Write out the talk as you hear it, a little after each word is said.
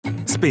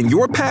Spin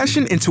your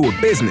passion into a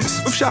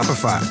business with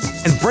Shopify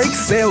and break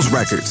sales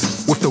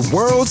records with the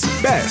world's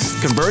best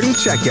converting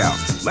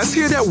checkout. Let's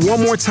hear that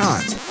one more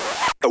time.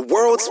 The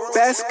world's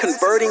best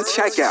converting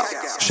checkout.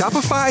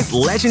 Shopify's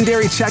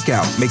legendary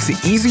checkout makes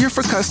it easier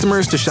for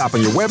customers to shop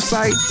on your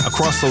website,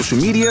 across social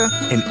media,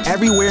 and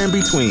everywhere in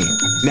between.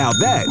 Now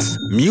that's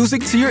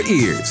music to your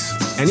ears.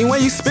 Any way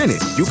you spin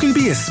it, you can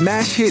be a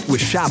smash hit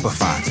with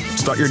Shopify.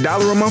 Start your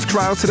 $1 a month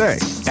trial today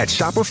at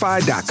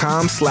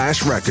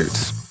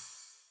shopify.com/records.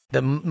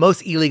 The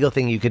most illegal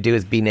thing you could do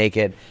is be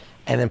naked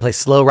and then play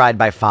Slow Ride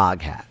by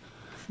Foghat.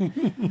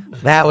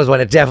 That was when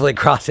it definitely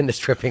crossed into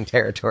stripping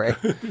territory.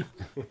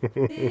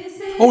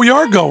 Oh, we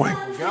are going.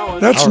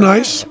 That's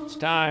nice. It's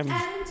time.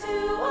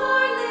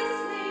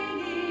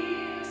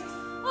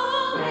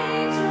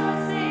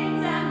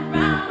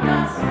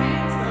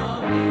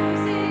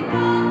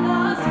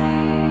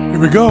 Here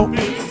we go.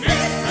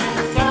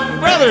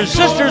 Brothers,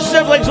 sisters,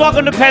 siblings,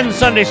 welcome to Penn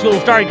Sunday School,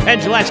 starring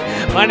Penn Gillette.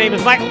 My name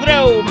is Michael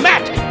Gado,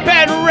 Matt,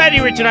 Ben, Reddy,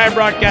 Rich, and I are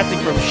broadcasting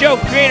from Show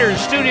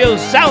Creators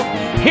Studios South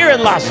here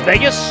in Las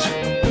Vegas.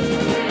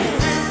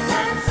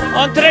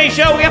 On today's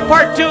show, we have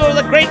part 2 of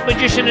the great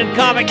magician and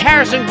comic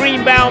Harrison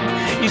Greenbaum.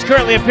 He's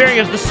currently appearing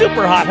as the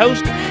super hot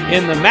host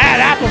in the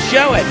Mad Apple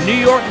Show at New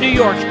York, New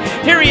York.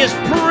 Here he is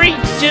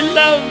preaching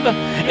love.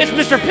 It's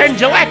Mr. Penn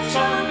Gillette.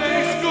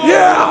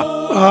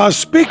 Yeah.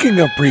 Speaking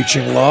of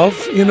preaching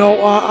love, you know,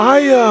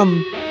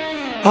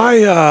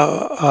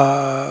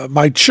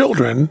 my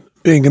children,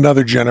 being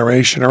another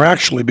generation, or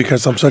actually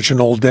because I'm such an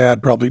old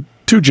dad, probably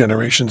 2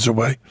 generations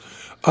away,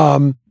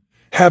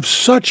 have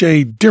such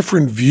a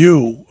different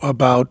view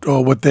about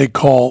what they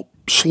call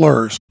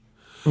slurs.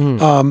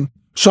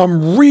 So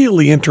I'm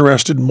really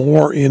interested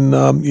more in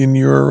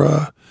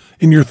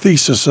your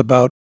thesis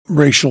about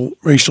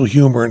racial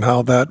humor and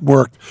how that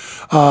worked.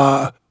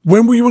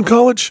 When were you in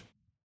college?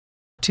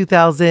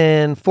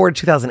 2004 to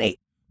 2008.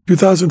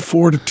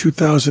 2004 to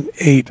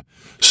 2008.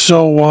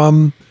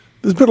 So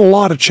there's been a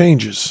lot of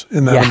changes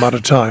in that amount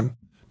of time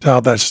to how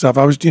that stuff.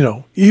 I was,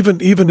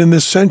 even in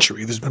this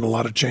century, there's been a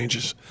lot of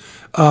changes.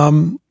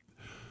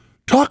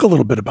 Talk a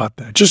little bit about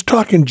that. Just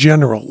talk in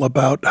general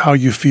about how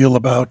you feel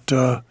about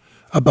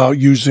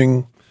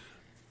using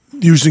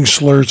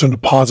slurs in a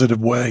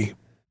positive way.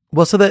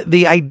 Well, so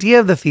the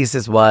idea of the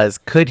thesis was,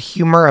 could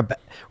humor,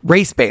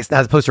 race-based,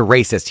 as opposed to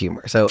racist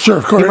humor, so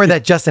humor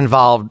that just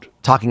involved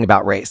talking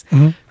about race,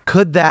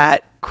 could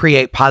that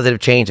create positive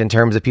change in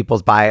terms of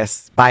people's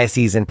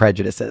biases and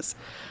prejudices?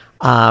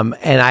 And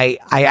I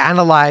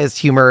analyzed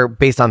humor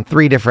based on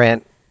 3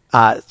 different,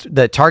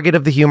 the target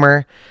of the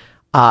humor,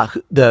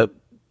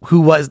 who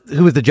was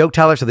the joke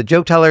teller, so the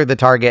joke teller, the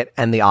target,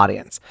 and the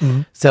audience.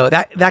 So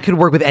that could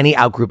work with any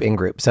out-group,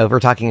 in-group. So if we're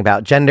talking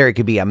about gender, it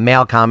could be a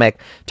male comic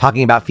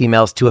talking about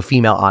females to a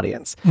female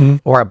audience,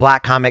 or a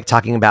black comic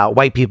talking about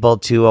white people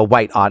to a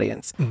white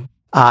audience.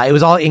 It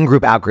was all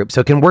in-group, out-group. So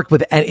it can work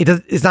with, and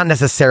it's not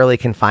necessarily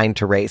confined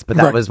to race, but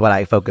that was what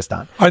I focused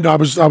on. I know. I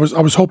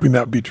was hoping that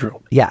would be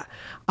true. Yeah.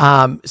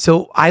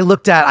 So I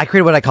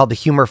created what I called the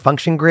humor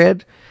function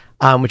grid,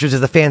 which was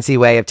just a fancy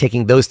way of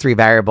taking those 3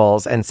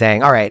 variables and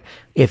saying, all right,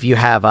 if you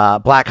have a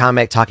black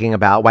comic talking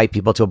about white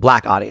people to a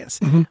black audience,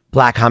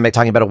 black comic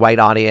talking about a white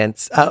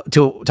audience,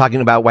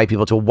 talking about white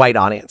people to a white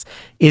audience,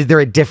 is there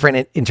a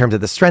different in terms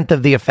of the strength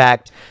of the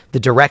effect, the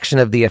direction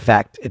of the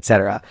effect,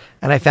 etc.?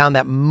 And I found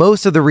that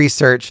most of the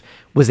research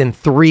was in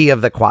 3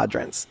 of the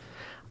quadrants.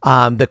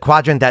 The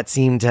quadrant that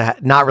seemed to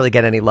not really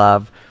get any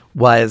love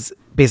was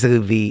basically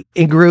the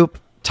in-group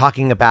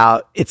talking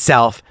about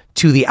itself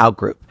to the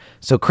out-group.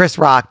 So Chris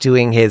Rock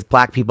doing his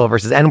black people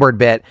versus N-word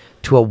bit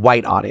to a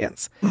white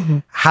audience.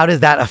 How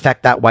does that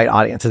affect that white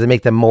audience? Does it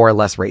make them more or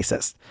less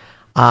racist?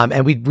 And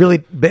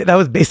that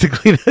was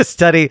basically the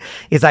study,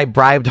 is I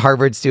bribed white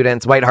Harvard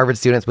students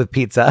with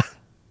pizza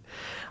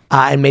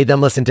and made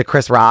them listen to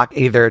Chris Rock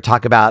either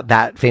talk about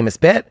that famous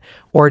bit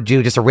or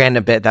do just a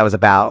random bit that was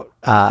about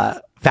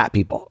fat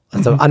people.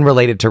 So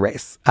unrelated to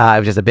race. It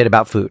was just a bit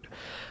about food.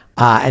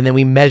 And then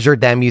we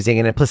measured them using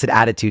an implicit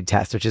attitude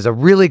test, which is a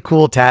really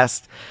cool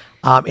test.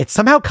 It's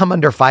somehow come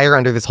under fire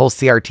under this whole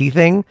CRT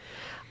thing,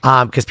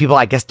 because people,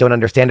 I guess, don't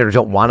understand it or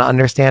don't want to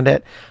understand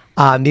it.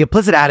 The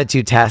implicit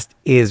attitude test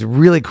is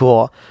really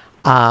cool.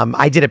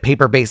 I did a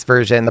paper-based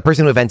version. The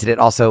person who invented it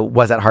also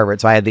was at Harvard,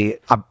 so I had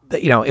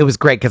it was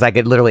great because I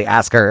could literally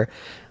ask her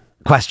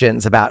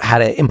questions about how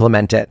to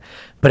implement it.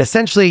 But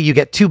essentially, you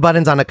get 2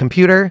 buttons on a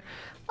computer,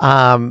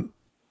 and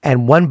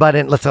one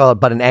button, let's call it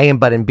button A and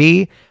button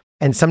B.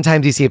 And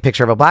sometimes you see a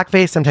picture of a black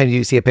face. Sometimes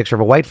you see a picture of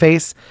a white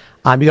face.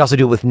 You can also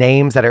do it with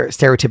names that are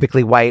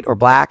stereotypically white or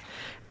black.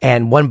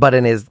 And one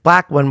button is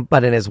black, one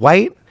button is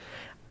white.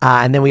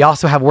 And then we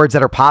also have words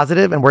that are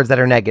positive and words that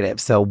are negative.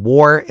 So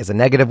war is a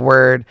negative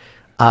word.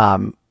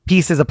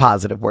 Peace is a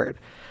positive word.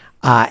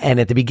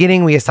 And at the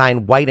beginning, we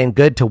assign white and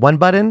good to one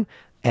button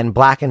and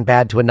black and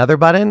bad to another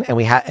button. And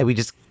we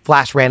just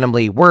flash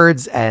randomly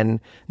words and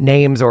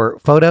names or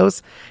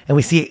photos. And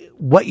we see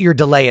what your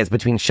delay is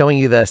between showing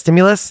you the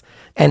stimulus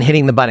and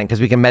hitting the button, because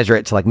we can measure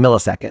it to like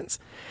milliseconds.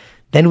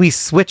 Then we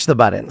switch the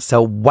buttons.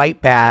 So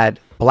white bad,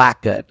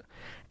 black good.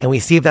 and we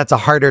see if that's a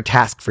harder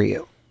task for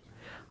you.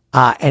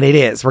 And it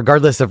is,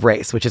 regardless of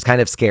race, which is kind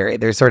of scary.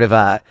 There's sort of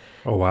a,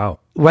 oh, wow.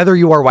 Whether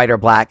you are white or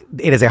black,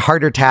 it is a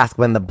harder task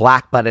when the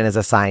black button is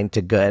assigned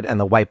to good and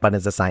the white button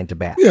is assigned to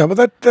bad. Yeah,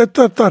 but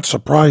that's not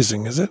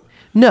surprising, is it?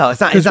 No,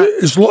 it's not.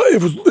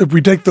 If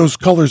we take those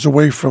colors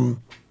away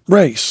from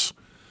race,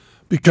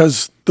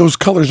 because those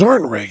colors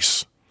aren't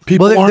race.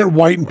 People aren't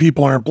white and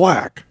people aren't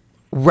black.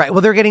 Right.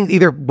 Well, they're getting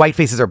either white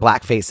faces or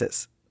black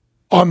faces.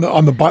 On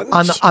the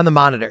buttons? On the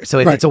monitor. So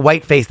if it's a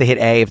white face, they hit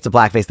A. If it's a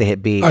black face, they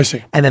hit B. I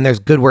see. And then there's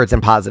good words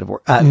and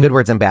good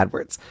words and bad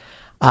words.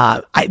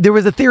 There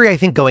was a theory, I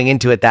think, going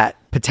into it that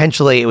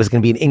potentially it was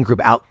going to be an in-group,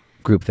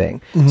 out-group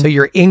thing. So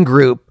your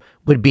in-group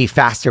would be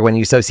faster when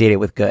you associate it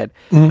with good.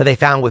 But they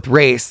found with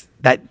race,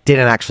 that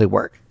didn't actually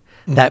work.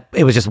 That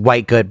it was just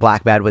white good,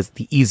 black bad was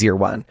the easier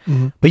one.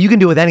 But you can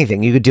do it with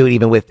anything. You could do it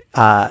even with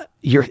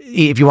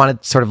if you want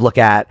to sort of look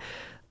at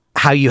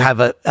how you have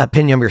an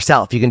opinion of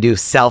yourself. You can do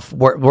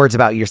words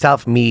about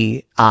yourself,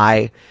 me,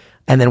 I,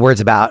 and then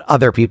words about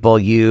other people,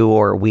 you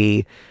or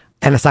we,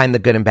 and assign the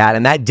good and bad.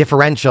 And that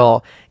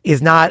differential is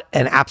not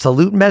an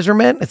absolute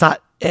measurement. It's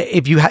not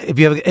if you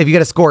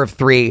get a score of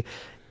 3,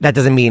 that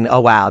doesn't mean, oh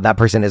wow, that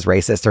person is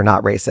racist or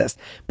not racist.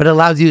 But it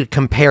allows you to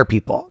compare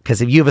people,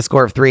 because if you have a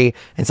score of 3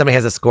 and somebody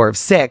has a score of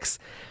 6,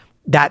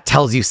 that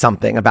tells you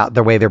something about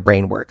the way their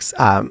brain works.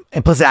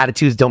 Implicit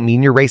attitudes don't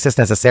mean you're racist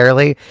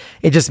necessarily.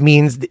 It just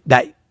means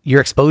that your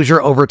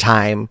exposure over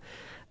time,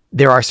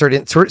 there are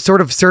certain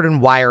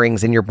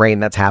wirings in your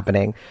brain that's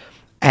happening,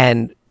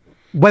 and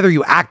whether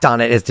you act on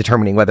it is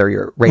determining whether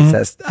you're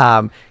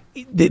racist.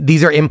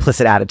 These are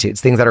implicit attitudes,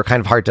 things that are kind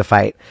of hard to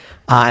fight.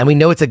 And we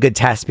know it's a good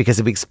test because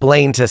if we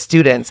explain to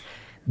students,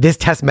 this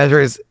test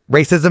measures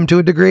racism to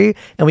a degree,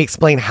 and we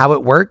explain how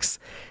it works,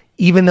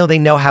 even though they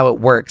know how it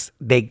works,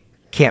 they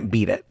can't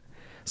beat it.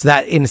 So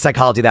that in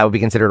psychology, that would be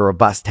considered a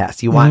robust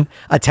test. You want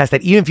a test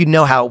that even if you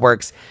know how it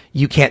works,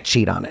 you can't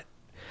cheat on it.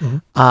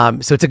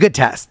 So it's a good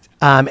test.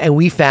 And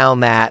we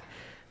found that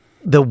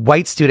the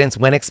white students,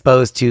 when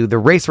exposed to the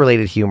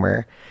race-related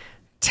humor,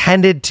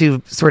 tended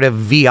to sort of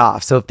V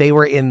off. So if they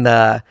were in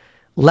the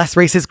less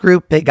racist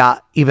group, they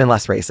got even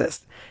less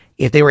racist.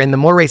 If they were in the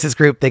more racist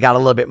group, they got a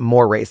little bit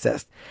more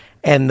racist.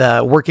 And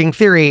the working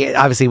theory,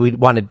 obviously,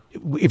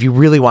 if you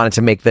really wanted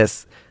to make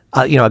this,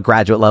 a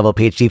graduate level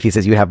PhD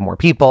thesis, you have more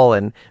people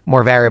and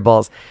more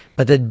variables.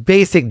 But the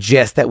basic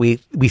gist that we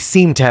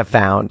seem to have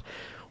found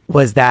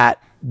was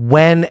that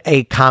when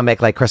a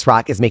comic like Chris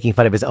Rock is making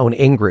fun of his own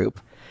in-group,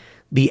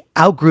 the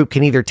out-group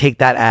can either take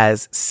that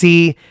as,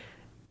 see,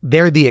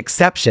 they're the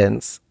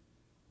exceptions.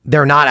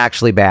 They're not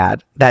actually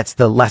bad. That's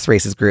the less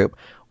racist group.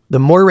 The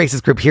more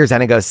racist group hears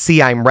that and goes,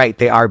 see, I'm right.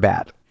 They are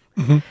bad.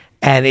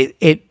 And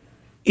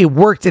it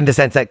worked in the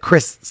sense that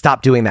Chris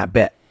stopped doing that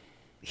bit.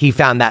 He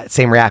found that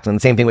same reaction. The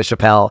same thing with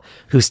Chappelle,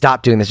 who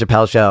stopped doing the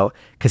Chappelle show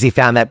because he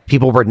found that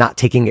people were not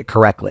taking it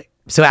correctly.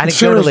 So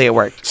anecdotally, it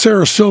worked.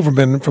 Sarah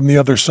Silverman from the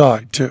other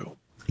side, too.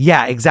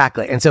 Yeah,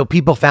 exactly. And so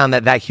people found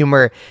that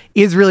humor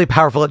is really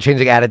powerful at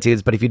changing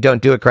attitudes, but if you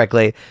don't do it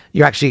correctly,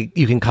 you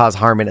can cause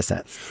harm in a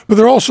sense. But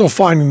they're also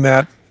finding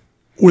that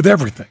with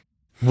everything.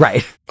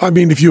 Right. I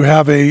mean, if you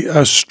have a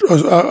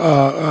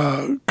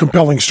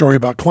compelling story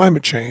about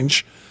climate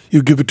change,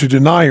 you give it to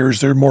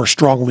deniers, they're more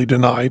strongly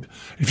denied.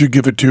 If you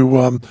give it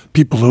to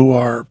people who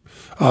are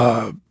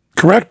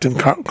correct in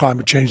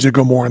climate change, they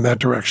go more in that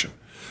direction.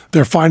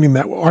 They're finding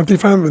that, aren't they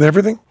finding it with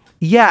everything?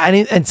 Yeah,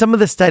 and some of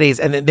the studies,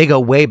 and they go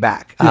way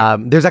back. Yeah.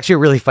 There's actually a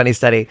really funny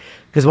study,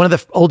 because one of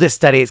the oldest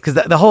studies, because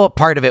the whole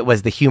part of it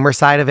was the humor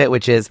side of it,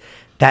 which is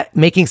that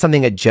making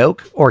something a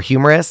joke or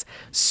humorous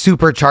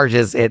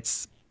supercharges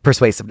its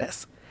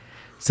persuasiveness.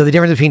 So the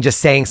difference between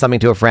just saying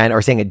something to a friend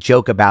or saying a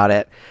joke about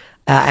it,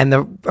 and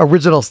the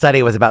original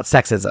study was about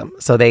sexism.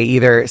 So they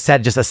either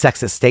said just a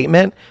sexist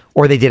statement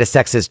or they did a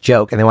sexist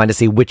joke, and they wanted to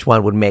see which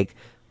one would make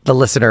the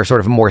listener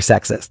sort of more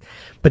sexist.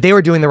 But they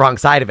were doing the wrong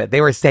side of it.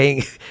 They were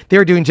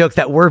doing jokes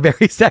that were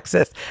very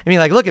sexist. I mean,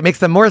 like, look, it makes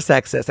them more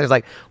sexist. I was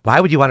like, why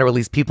would you want to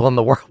release people in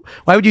the world?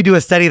 Why would you do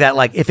a study that,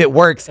 like, if it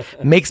works,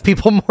 makes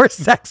people more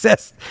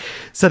sexist?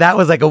 So that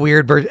was like a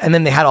weird version. And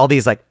then they had all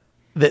these, like,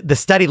 the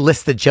study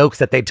lists the jokes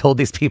that they told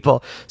these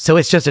people. So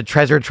it's just a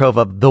treasure trove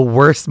of the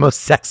worst,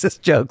 most sexist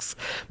jokes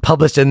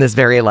published in this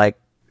very, like,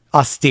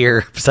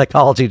 austere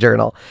psychology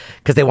journal,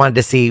 because they wanted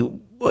to see,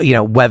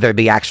 whether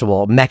the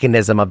actual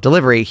mechanism of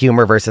delivery,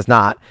 humor versus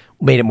not,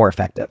 made it more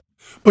effective.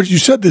 But you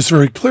said this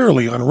very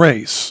clearly on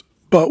race,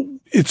 but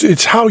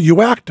it's how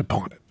you act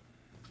upon it.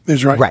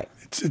 Is right. Right.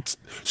 It's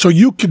so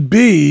you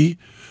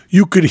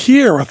could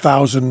hear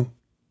 1,000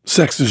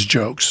 sexist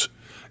jokes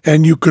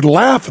and you could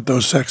laugh at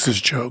those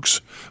sexist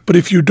jokes, but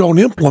if you don't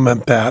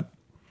implement that,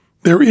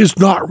 there is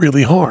not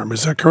really harm.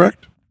 Is that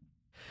correct?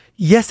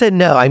 Yes and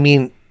no. I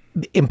mean,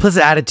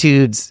 implicit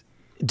attitudes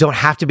don't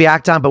have to be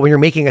acted on, but when you're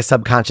making a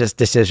subconscious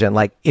decision,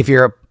 like if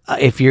you're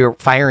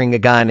firing a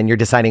gun and you're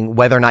deciding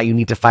whether or not you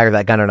need to fire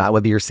that gun or not,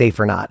 whether you're safe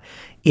or not,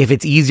 if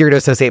it's easier to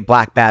associate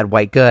black bad,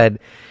 white good,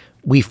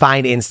 we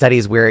find in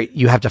studies where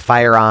you have to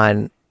fire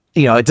on,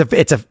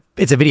 it's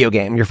a video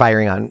game, you're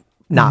firing on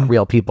not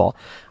real people.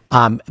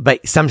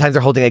 But sometimes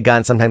they're holding a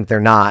gun, sometimes they're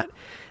not.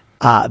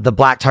 The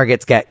black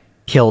targets get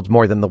killed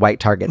more than the white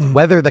targets,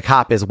 whether the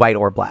cop is white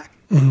or black.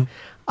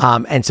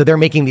 And so they're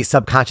making these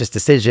subconscious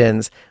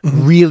decisions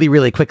really,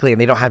 really quickly, and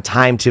they don't have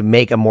time to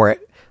make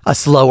a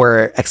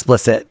slower,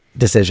 explicit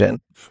decision.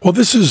 Well,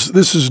 this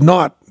is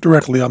not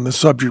directly on this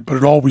subject, but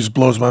it always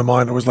blows my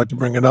mind. I always like to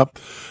bring it up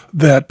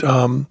that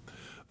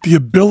the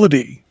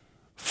ability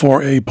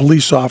for a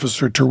police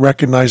officer to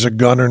recognize a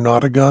gun or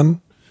not a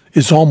gun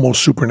is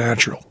almost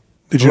supernatural.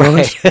 Did you know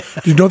this?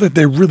 Did you know that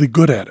they're really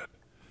good at it?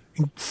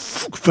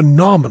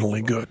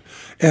 Phenomenally good,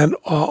 and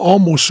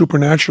almost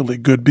supernaturally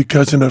good,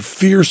 because in a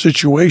fear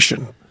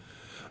situation,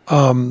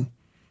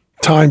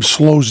 time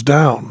slows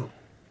down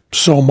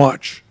so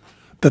much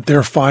that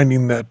they're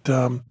finding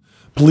that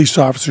police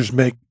officers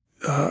make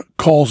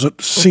calls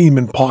that seem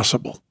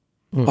impossible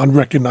on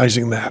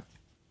recognizing that,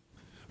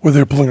 whether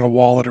they're pulling a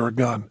wallet or a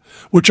gun,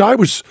 which I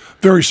was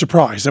very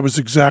surprised. That was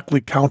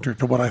exactly counter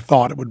to what I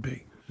thought it would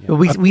be. But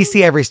we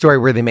see every story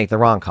where they make the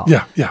wrong call.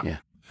 Yeah.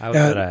 I was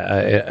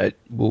at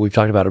we've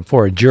talked about it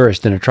before, a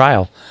jurist in a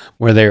trial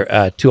where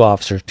there two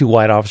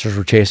white officers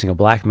were chasing a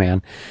black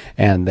man,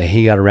 and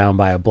he got around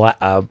by a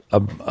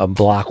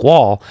block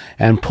wall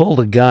and pulled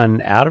a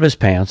gun out of his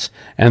pants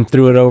and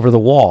threw it over the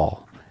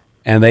wall.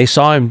 And they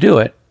saw him do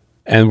it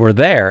and were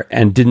there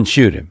and didn't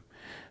shoot him.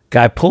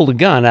 Guy pulled a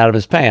gun out of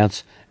his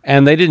pants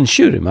and they didn't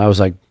shoot him. I was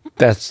like,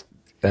 that's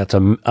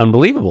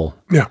unbelievable.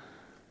 Yeah.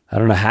 I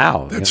don't know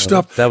how.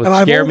 Stuff that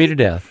would scare me to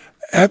death.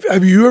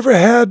 Have you ever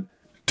had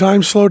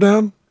time slow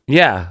down?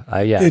 Yeah.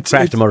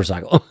 Crashed a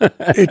motorcycle.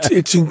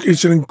 it's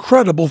an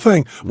incredible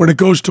thing when it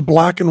goes to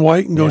black and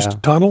white and goes to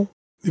tunnel.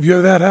 Have you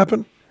ever had that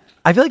happen?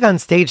 I feel like on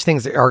stage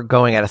things are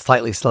going at a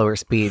slightly slower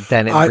speed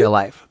than in real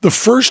life. The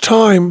first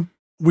time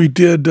we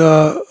did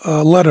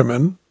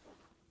Letterman,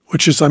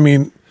 which is,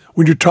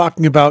 when you're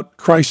talking about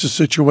crisis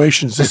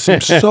situations, it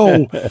seems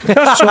so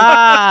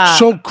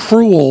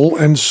cruel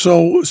and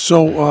so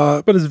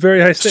but it's very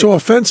high stakes. So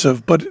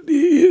offensive. But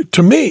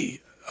to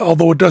me,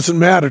 although it doesn't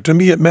matter, to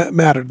me it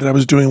mattered that I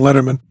was doing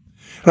Letterman.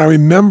 And I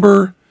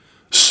remember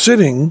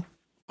sitting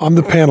on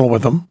the panel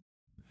with him,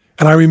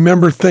 and I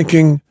remember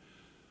thinking,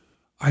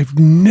 I've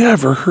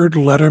never heard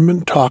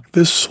Letterman talk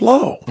this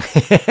slow.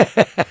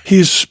 He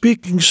is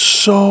speaking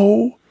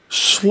so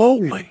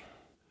slowly,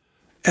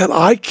 and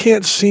I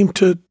can't seem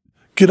to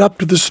get up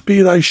to the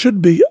speed I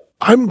should be.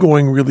 I'm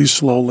going really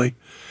slowly,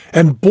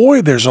 and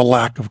boy, there's a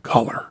lack of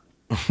color.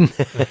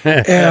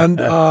 And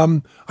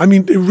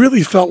it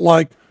really felt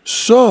like,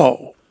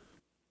 so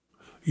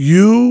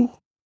you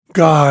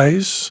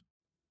guys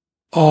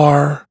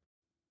are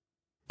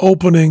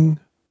opening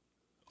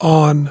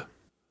on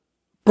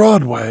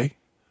Broadway.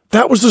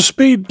 That was the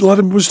speed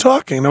Letterman was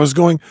talking. And I was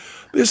going,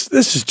 this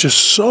is just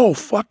so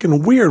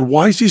fucking weird.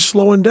 Why is he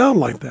slowing down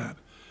like that?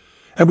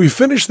 And we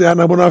finished that,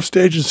 and I went off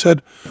stage and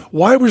said,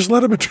 why was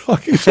Letterman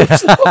talking so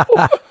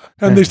slow?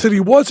 And they said he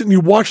wasn't. And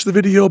you watch the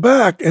video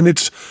back, and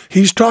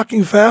he's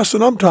talking fast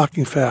and I'm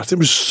talking fast. It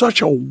was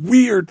such a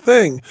weird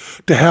thing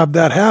to have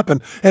that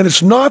happen. And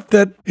it's not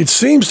that it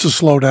seems to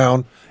slow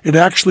down. It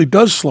actually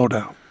does slow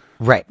down.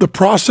 Right. The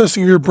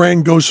processing of your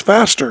brain goes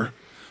faster,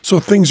 so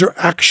things are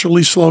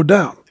actually slowed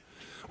down,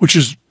 which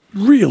is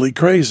really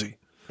crazy.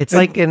 It's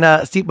like in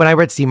when I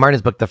read Steve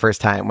Martin's book the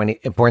first time, when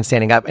Born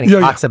Standing Up, and he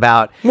talks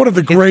about one of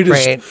the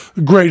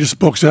greatest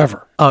books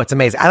ever. Oh, it's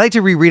amazing. I like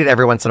to reread it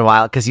every once in a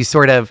while because you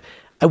sort of,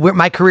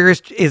 my career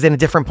is in a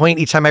different point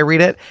each time I read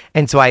it,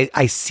 and so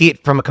I see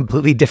it from a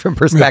completely different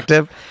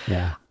perspective.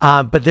 Yeah.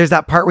 But there's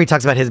that part where he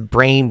talks about his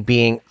brain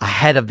being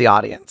ahead of the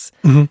audience,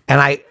 and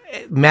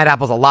Mad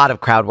Apple's a lot of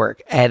crowd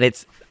work, and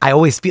I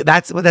always feel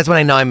that's when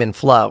I know I'm in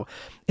flow.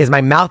 Is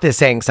my mouth is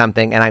saying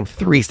something and I'm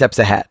 3 steps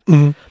ahead.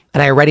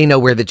 And I already know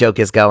where the joke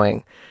is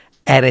going.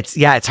 And it's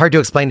hard to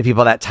explain to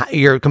people that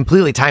you're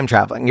completely time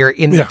traveling. You're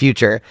in the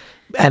future,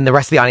 and the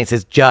rest of the audience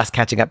is just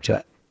catching up to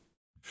it.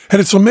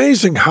 And it's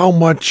amazing how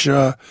much,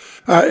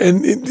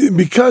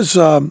 because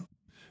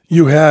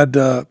you had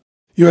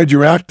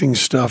your acting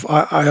stuff,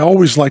 I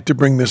always like to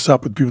bring this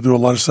up with people who do a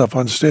lot of stuff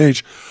on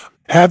stage.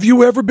 Have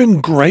you ever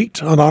been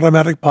great on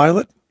automatic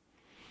pilot?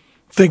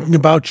 Thinking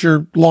about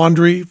your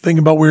laundry, thinking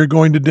about where you're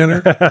going to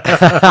dinner,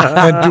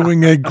 and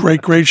doing a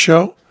great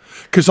show?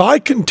 Because I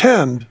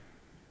contend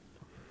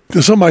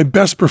that some of my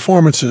best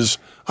performances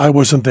I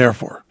wasn't there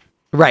for.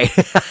 Right.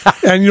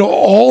 And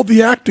all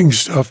the acting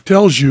stuff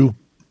tells you,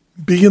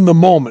 be in the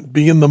moment,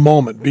 be in the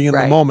moment, be in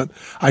the moment.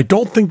 I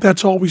don't think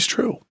that's always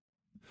true.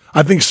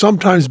 I think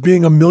sometimes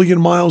being a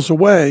million miles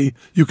away,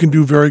 you can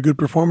do very good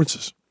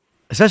performances.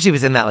 Especially if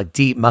it's in that like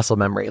deep muscle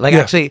memory. Like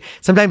actually,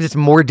 sometimes it's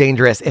more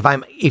dangerous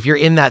if you're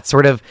in that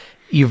sort of,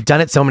 you've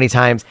done it so many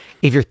times.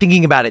 If you're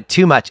thinking about it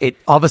too much,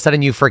 all of a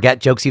sudden you forget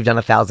jokes you've done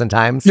 1,000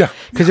 times. Yeah.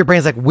 Because your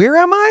brain's like, where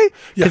am I?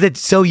 Because it's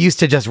so used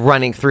to just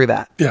running through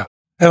that. Yeah.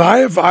 And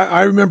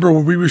I remember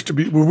when we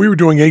were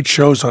doing 8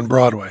 shows on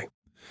Broadway,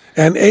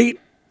 and 8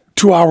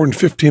 2-hour and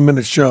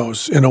 15-minute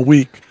shows in a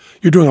week.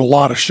 You're doing a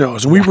lot of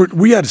shows. And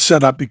we had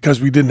set up, because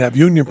we didn't have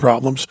union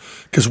problems,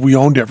 because we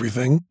owned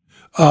everything.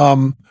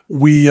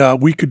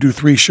 We could do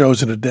 3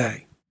 shows in a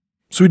day.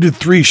 So we did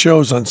 3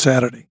 shows on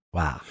Saturday.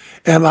 Wow.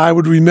 And I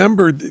would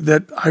remember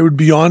that I would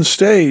be on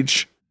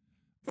stage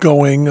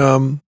going,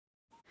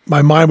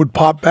 my mind would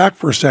pop back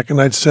for a second.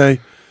 I'd say,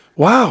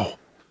 wow,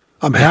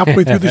 I'm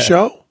halfway through the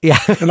show. Yeah.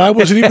 And I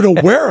wasn't even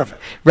aware of it.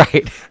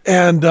 Right.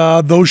 And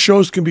those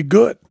shows can be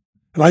good.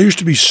 And I used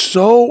to be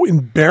so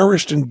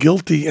embarrassed and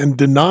guilty and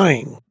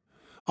denying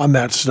on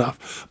that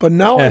stuff. But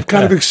now I've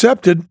kind of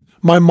accepted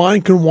my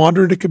mind can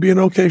wander and it could be an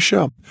okay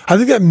show. I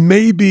think that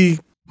may be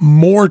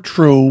more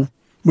true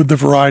with the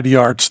variety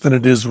arts than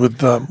it is with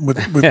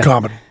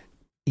comedy.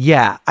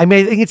 Yeah. I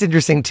mean, I think it's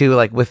interesting too,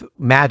 like with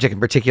magic in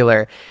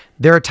particular,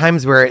 there are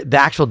times where the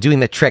actual doing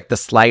the trick, the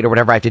sleight or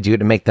whatever I have to do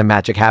to make the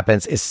magic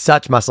happens is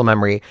such muscle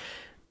memory,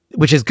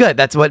 which is good.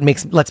 That's what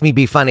lets me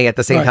be funny at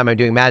the same time I'm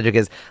doing magic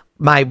is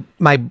my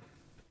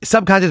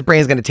subconscious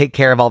brain is going to take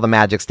care of all the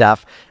magic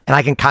stuff and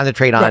I can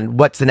concentrate on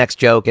what's the next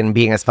joke and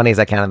being as funny as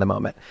I can in the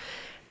moment.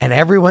 And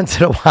every once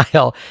in a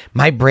while,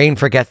 my brain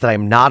forgets that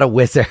I'm not a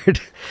wizard.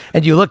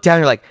 And you look down,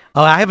 and you're like,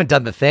 oh, I haven't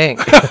done the thing.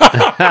 this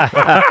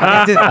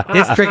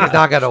trick is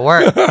not going to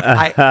work.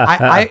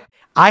 I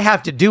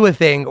have to do a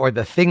thing or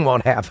the thing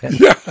won't happen.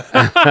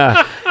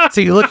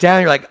 So you look down,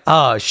 and you're like,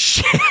 oh,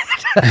 shit.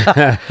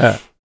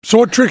 So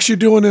what tricks you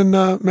doing in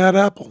Mad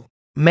Apple?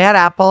 Mad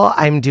Apple,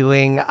 I'm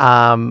doing 2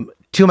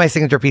 of my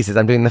signature pieces.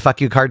 I'm doing the fuck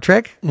you card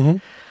trick,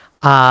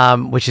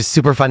 which is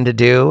super fun to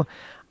do.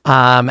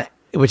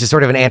 Which is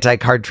sort of an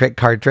anti-card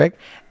trick,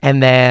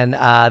 and then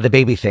the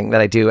baby thing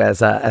that I do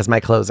as my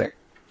closer.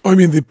 Oh, I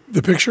mean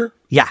the picture?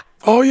 Yeah.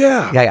 Oh,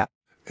 yeah. Yeah.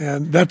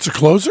 And that's a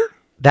closer?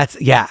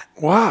 Yeah.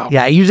 Wow.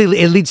 Yeah,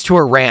 usually it leads to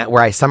a rant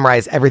where I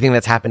summarize everything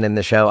that's happened in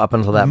the show up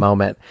until that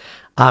moment.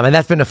 And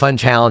that's been a fun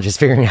challenge, is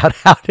figuring out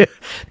how to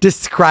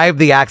describe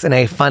the acts in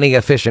a funny,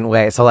 efficient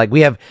way. So like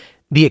we have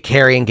the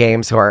Icarian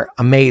games who are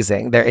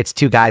amazing. It's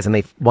 2 guys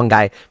and one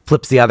guy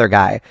flips the other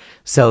guy.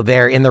 So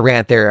they're in the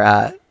rant,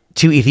 they're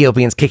 2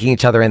 Ethiopians kicking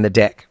each other in the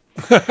dick.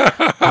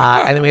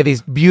 And then we have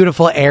these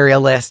beautiful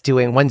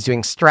aerialists one's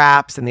doing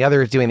straps and the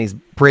other is doing this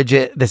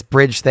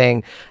bridge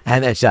thing.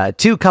 And it's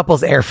 2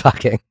 couples air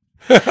fucking.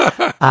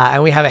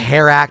 And we have a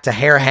hair act, a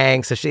hair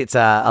hang. So it's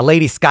a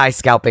lady sky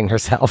scalping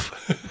herself.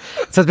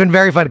 So it's been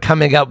very fun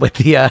coming up with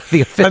the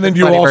and then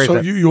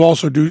you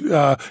also do,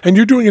 and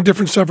you're doing a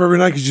different stuff every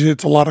night because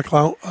it's a lot of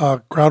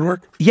crowd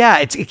work. Yeah,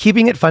 it's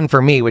keeping it fun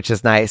for me, which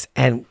is nice.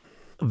 And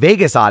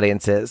Vegas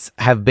audiences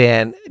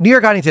New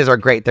York audiences are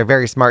great. They're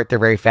very smart. They're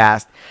very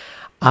fast.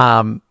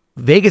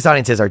 Vegas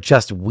audiences are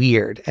just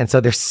weird. And so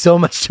there's so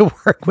much to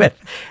work with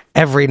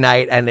every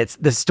night. And it's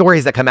the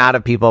stories that come out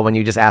of people when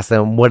you just ask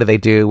them, what do they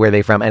do? Where are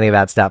they from? Any of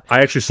that stuff.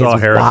 I actually saw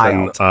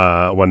Harrison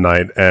one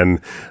night and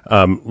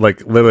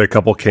literally a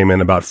couple came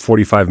in about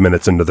 45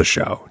 minutes into the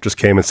show, just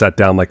came and sat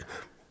down like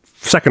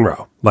second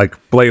row, like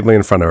blatantly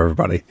in front of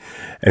everybody.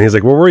 And he's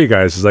like, where were you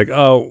guys? He's like,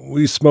 oh,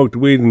 we smoked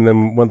weed and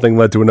then one thing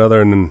led to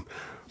another and then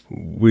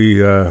we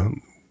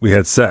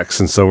had sex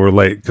and so we're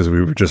late because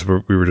we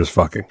were just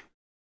fucking.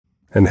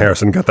 And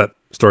Harrison got that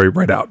story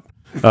right out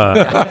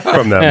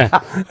from them.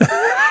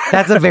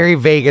 That's a very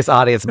Vegas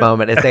audience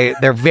moment.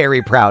 They're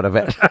very proud of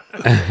it.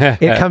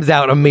 It comes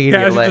out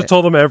immediately. Yeah, I just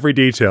told them every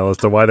detail as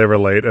to why they were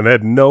late, and they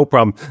had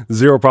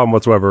zero problem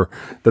whatsoever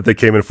that they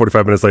came in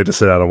 45 minutes late to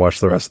sit down and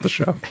watch the rest of the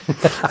show.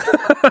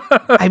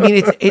 I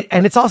mean,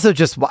 it's also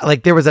just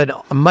like there was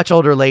a much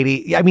older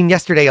lady. I mean,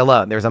 yesterday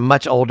alone, there was a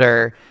much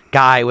older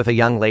guy with a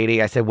young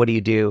lady. I said, "What do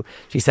you do?"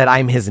 She said,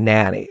 "I'm his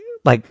nanny."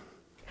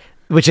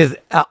 Which is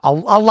a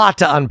lot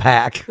to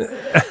unpack.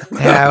 And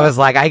I was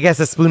like, I guess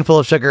a spoonful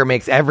of sugar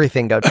makes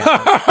everything go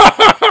down.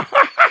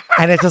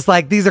 And it's just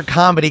like, these are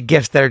comedy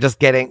gifts that are just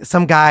getting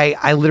some guy.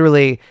 I'm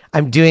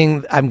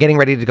getting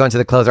ready to go into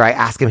the closer. I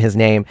ask him his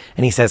name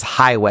and he says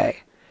highway.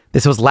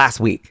 This was last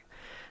week.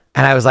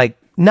 And I was like,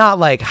 not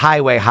like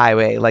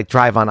highway, like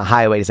drive on a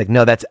highway. He's like,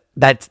 no,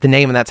 that's the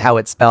name and that's how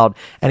it's spelled.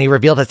 And he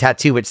revealed his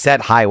tattoo, which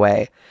said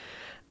highway.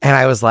 And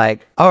I was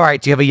like, all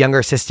right, do you have a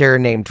younger sister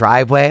named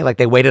Driveway? Like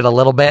they waited a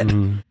little bit.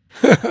 And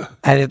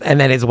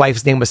then his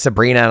wife's name was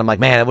Sabrina. And I'm like,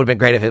 man, it would have been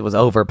great if it was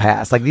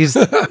Overpass. Like these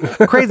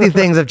crazy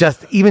things of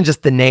just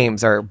the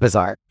names are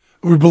bizarre.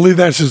 We believe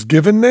that's his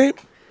given name?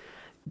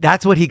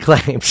 That's what he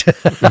claimed.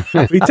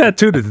 He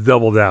tattooed it to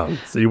double down.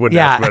 So you wouldn't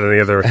ask about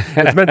any other.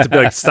 It's meant to be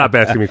like, stop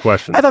asking me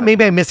questions. I thought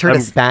maybe I misheard a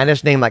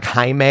Spanish name like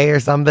Jaime or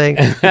something.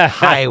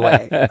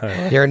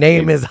 Highway. Your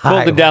name is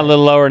Highway. Pulled it down a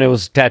little lower and it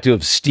was a tattoo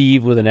of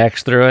Steve with an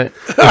X through it.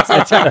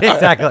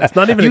 Exactly. It's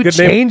not even a good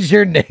name. You changed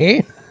your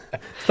name?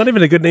 It's not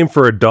even a good name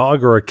for a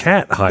dog or a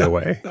cat,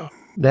 Highway.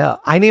 No.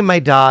 I named my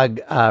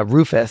dog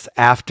Rufus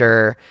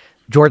after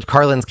George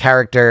Carlin's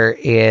character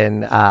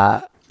in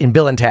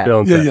Bill and Ted.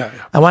 Yeah.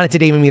 I wanted to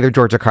name him either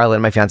George or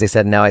Carlin. My fiance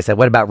said no. I said,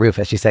 what about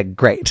Rufus? She said,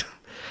 great.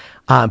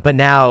 But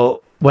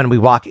now when we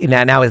walk,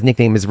 now his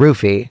nickname is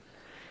Roofy.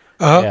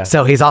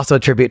 So he's also a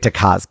tribute to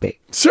Cosby.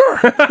 Sure.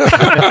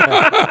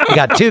 You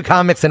got 2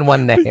 comics in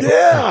one name.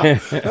 Yeah,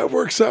 that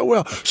works out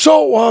well.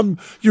 So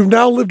you've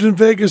now lived in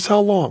Vegas how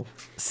long?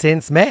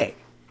 Since May.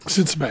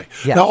 Since May.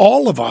 Yeah. Now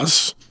all of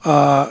us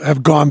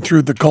have gone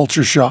through the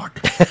culture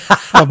shock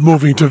of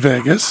moving to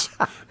Vegas.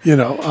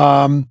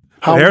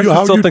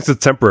 Harrison still thinks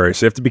it's temporary,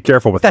 so you have to be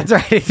careful with That's it.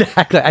 right,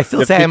 exactly. I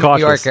still say I'm a New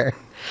Yorker.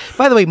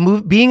 By the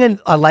way, being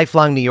a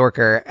lifelong New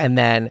Yorker and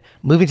then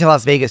moving to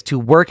Las Vegas to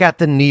work at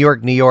the New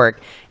York,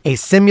 a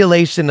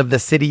simulation of the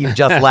city you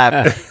just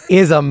left,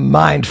 is a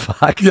mind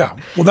fuck. Yeah.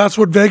 Well, that's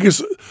what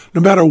Vegas,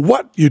 no matter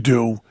what you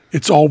do,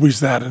 it's always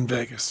that in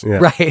Vegas. Yeah.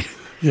 Right.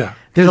 Yeah.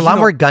 There's a lot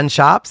more gun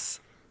shops.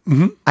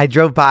 Mm-hmm. I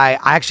drove by.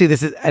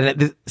 This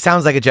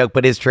sounds like a joke,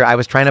 but it's true. I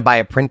was trying to buy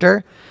a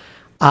printer.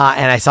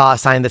 And I saw a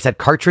sign that said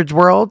Cartridge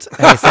World.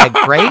 And I said,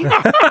 great,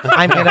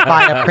 I'm going to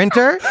buy a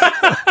printer.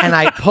 And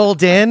I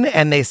pulled in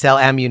and they sell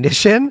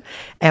ammunition.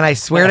 And I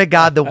swear to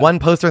God, the one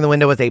poster in the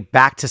window was a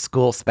back to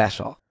school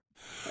special.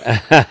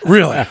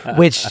 Really?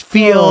 Which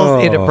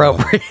feels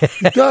inappropriate.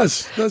 It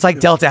does. It's like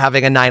Delta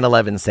having a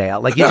 9/11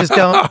 sale. Like you just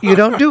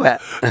don't do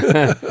it.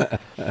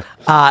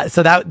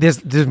 So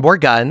there's more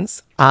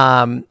guns.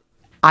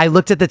 I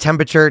looked at the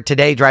temperature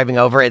today driving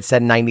over. It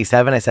said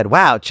 97. I said,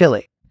 wow,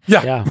 chilly.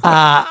 Yeah.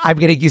 I'm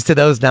getting used to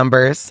those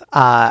numbers.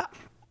 I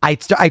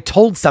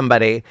told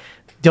somebody,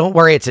 don't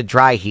worry, it's a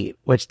dry heat,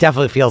 which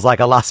definitely feels like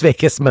a Las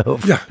Vegas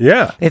move.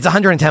 Yeah. It's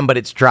 110, but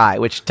it's dry,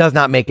 which does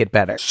not make it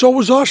better. So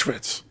was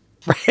Auschwitz.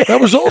 That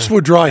was also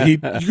a dry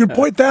heat. You can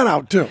point that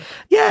out too.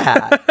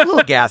 Yeah, a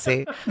little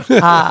gassy.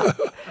 Yeah,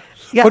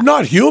 but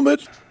not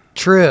humid.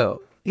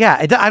 True. Yeah,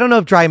 I don't know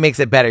if dry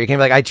makes it better. You can be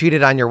like, I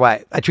cheated on your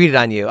wife. I cheated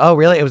on you. Oh,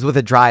 really? It was with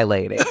a dry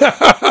lady.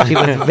 She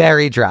was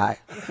very dry.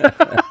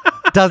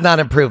 Does not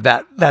improve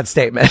that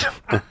statement.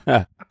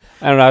 I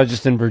don't know. I was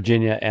just in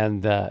Virginia,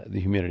 and the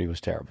humidity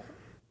was terrible.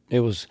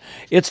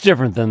 It's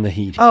different than the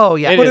heat. Oh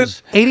yeah, it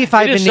is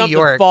 85 in New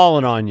York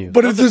falling on you.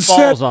 But as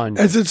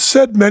it's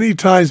said many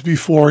times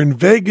before, in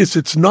Vegas,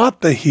 it's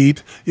not the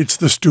heat; it's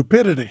the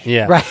stupidity.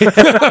 Yeah, right.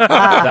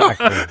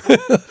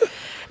 Exactly.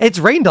 It's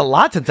rained a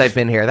lot since I've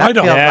been here. I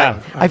know.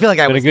 I feel like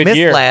I was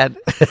misled.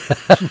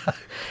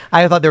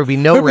 I thought there would be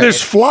no rain.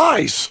 There's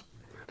flies.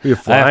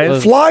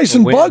 Flies? Flies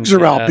and bugs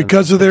are out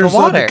because there's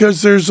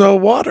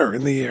water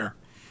in the air.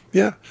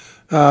 Yeah.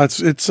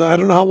 It's I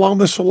don't know how long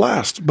this will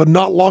last, but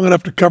not long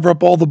enough to cover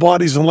up all the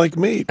bodies in Lake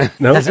Mead.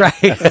 No, that's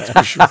right. That's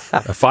for sure.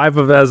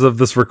 5 as of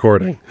this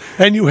recording.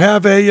 And you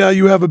have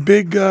a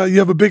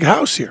big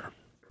house here.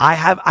 I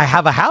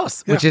have a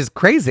house, which is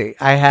crazy.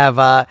 I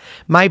have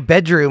my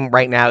bedroom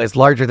right now is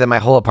larger than my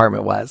whole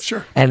apartment was.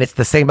 Sure. And it's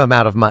the same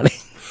amount of money.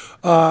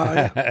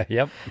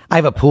 Yep. I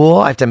have a pool.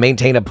 I have to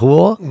maintain a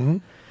pool. Mm-hmm.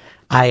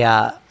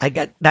 I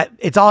get that.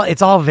 It's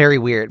all very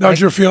weird. Now, is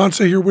your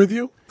fiance here with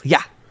you?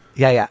 Yeah.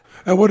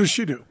 And what does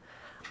she do?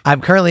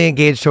 I'm currently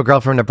engaged to a girl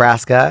from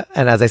Nebraska,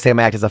 and as I say in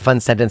my act, it's a fun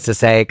sentence to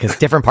say because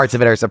different parts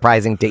of it are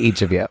surprising to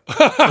each of you.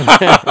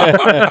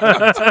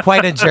 It's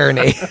quite a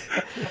journey.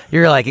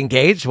 You're like,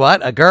 engaged?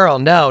 What? A girl?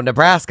 No,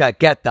 Nebraska.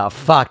 Get the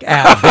fuck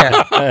out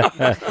of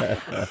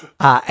here.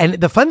 And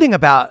the fun thing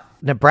about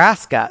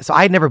Nebraska, so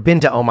I'd never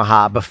been to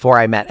Omaha before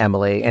I met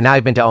Emily, and now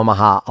I've been to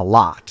Omaha a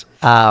lot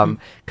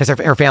because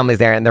her family's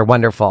there and they're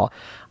wonderful.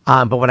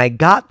 But when I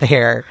got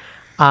there,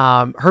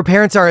 her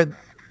parents are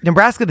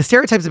Nebraska. The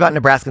stereotypes about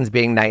Nebraskans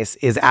being nice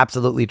is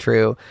absolutely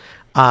true.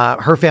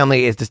 Her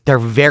family is just, they're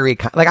very,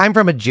 like I'm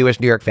from a Jewish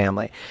New York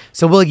family.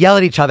 So we'll yell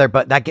at each other,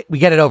 but we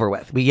get it over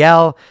with. We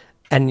yell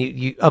and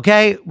you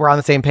okay, we're on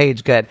the same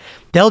page. Good.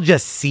 They'll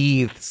just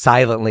seethe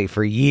silently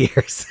for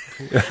years.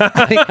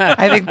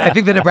 I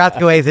think the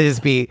Nebraska way is to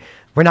just be,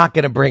 we're not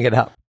going to bring it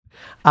up.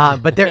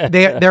 But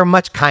they're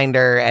much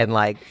kinder and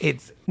like I'm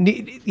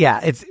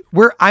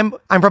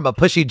from a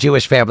pushy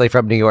Jewish family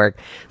from New York.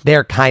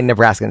 They're kind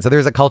Nebraskans. So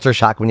there's a culture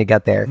shock when you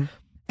get there. Mm-hmm.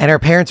 And her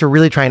parents were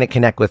really trying to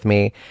connect with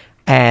me.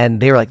 And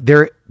they were like,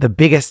 they're the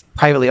biggest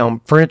privately owned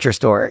furniture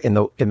store in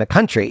the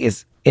country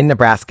is in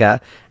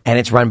Nebraska, and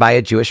it's run by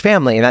a Jewish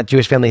family, and that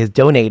Jewish family has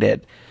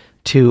donated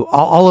to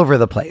all over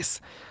the place.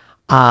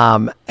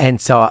 And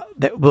so,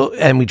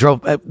 we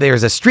drove.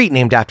 There's a street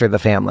named after the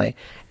family,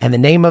 and the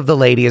name of the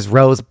lady is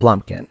Rose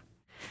Blumpkin.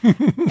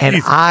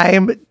 And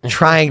I'm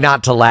trying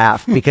not to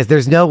laugh because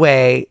there's no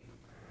way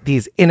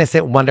these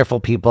innocent, wonderful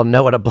people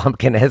know what a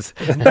Blumpkin is.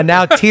 But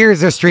now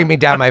tears are streaming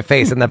down my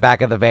face in the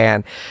back of the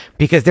van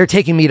because they're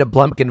taking me to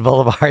Blumpkin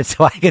Boulevard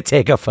so I could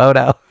take a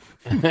photo.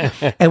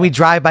 And we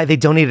drive by. They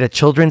donated a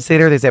children's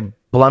theater. There's a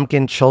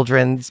Blumpkin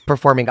Children's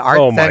Performing Arts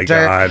Center. Oh my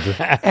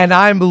God. And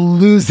I'm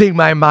losing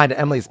my mind.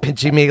 Emily's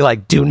pinching me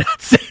like, do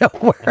not say a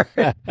word.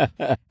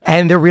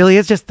 And there really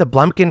is just the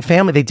Blumpkin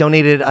family. They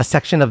donated a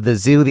section of the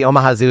zoo. The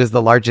Omaha Zoo is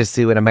the largest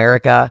zoo in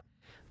America.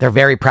 They're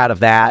very proud of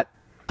that.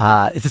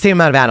 It's the same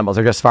amount of animals.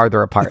 They're just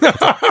farther apart. It's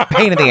a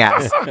pain in the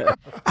ass.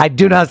 I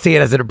do not see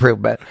it as an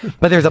improvement.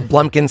 But there's a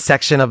Blumpkin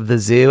section of the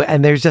zoo.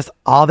 And there's just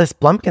all this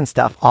Blumpkin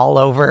stuff all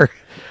over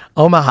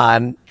Omaha,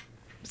 and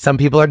some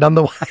people are none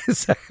the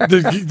wiser.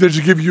 Did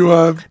you give you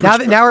a...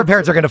 Now our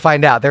parents are going to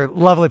find out. They're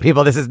lovely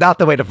people. This is not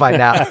the way to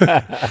find out.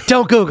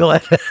 Don't Google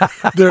it.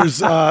 There's,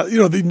 now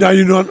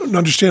you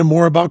understand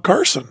more about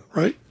Carson,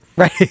 right?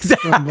 Right,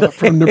 exactly.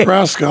 From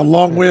Nebraska, a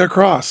long way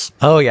across.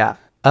 Oh, yeah.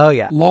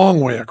 Long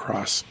way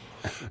across.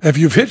 If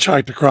you've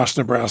hitchhiked across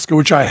Nebraska,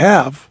 which I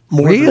have,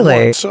 more than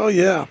once, so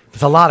yeah.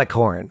 It's a lot of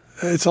corn.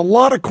 It's a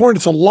lot of corn.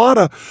 It's a lot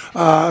of,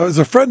 as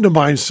a friend of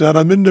mine said,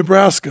 I'm in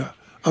Nebraska.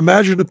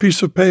 Imagine a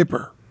piece of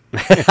paper.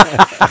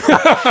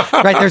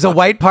 Right, there's a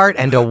white part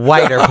and a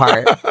whiter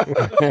part.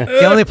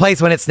 The only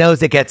place when it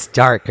snows, it gets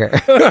darker.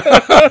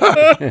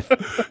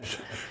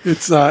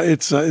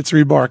 It's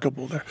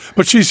remarkable there.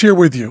 But she's here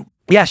with you.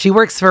 Yeah, she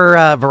works for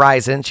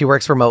Verizon. She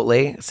works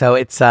remotely, so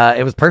it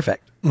was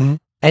perfect. Mm-hmm.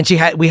 And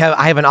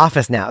I have an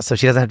office now, so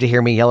she doesn't have to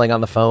hear me yelling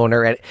on the phone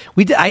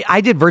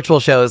I did virtual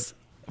shows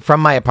from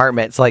my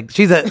apartment. So like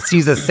she's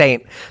a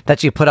saint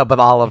that she put up with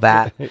all of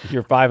that.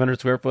 Your 500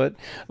 square foot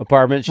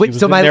apartment. She was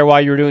so in there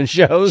while you were doing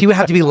shows. She would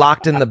have to be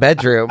locked in the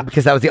bedroom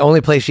because that was the only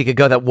place she could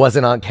go that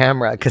wasn't on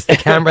camera because the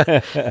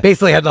camera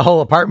basically had the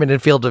whole apartment in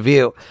field of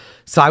view.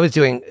 So I was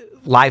doing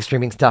live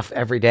streaming stuff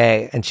every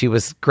day, and she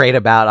was great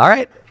about, all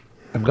right,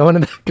 I'm going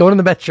in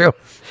the bedroom.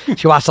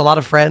 She watched a lot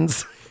of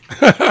Friends.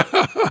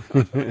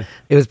 It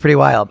was pretty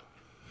wild.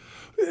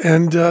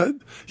 And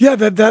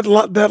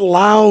that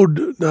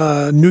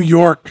loud New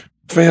York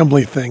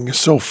family thing is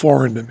so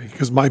foreign to me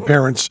because my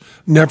parents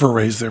never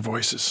raised their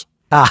voices.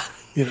 I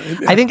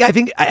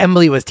think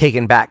Emily was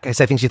taken back because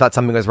I think she thought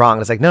something was wrong.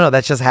 It's like, no,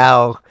 that's just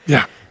how.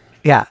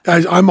 Yeah.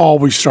 I'm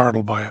always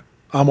startled by it.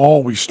 I'm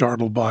always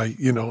startled by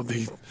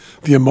the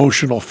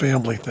emotional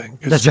family thing.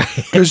 That's right.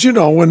 Because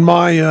when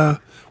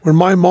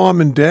my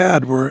mom and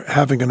dad were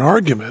having an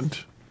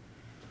argument,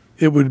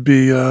 it would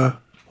be, well,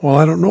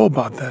 I don't know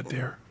about that,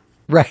 dear.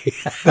 Right.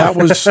 That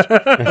was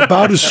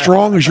about as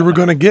strong as you were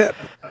going to get.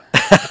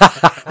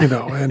 And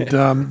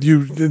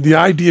the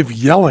idea of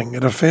yelling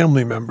at a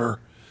family member,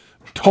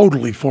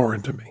 totally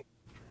foreign to me.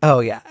 Oh,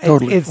 yeah.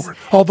 Totally foreign.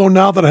 Although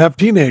now that I have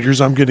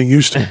teenagers, I'm getting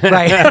used to it.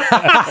 Right.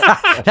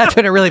 That's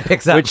when it really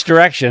picks up. Which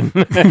direction?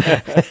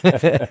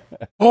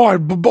 All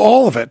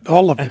of it.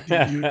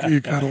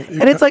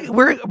 And it's like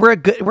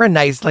we're a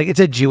nice, like it's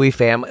a Jewy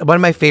family. One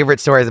of my favorite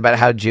stories about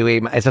how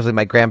Jewy, especially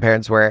my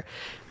grandparents were.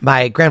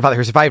 My grandfather,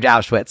 who survived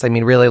Auschwitz, I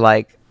mean, really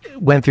like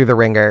went through the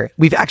ringer.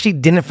 We've actually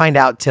didn't find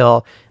out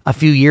till a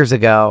few years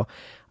ago.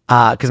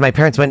 Because my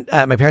parents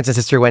and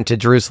sister went to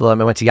Jerusalem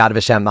and went to Yad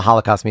Vashem, the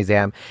Holocaust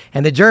Museum.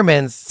 And the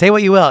Germans, say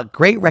what you will,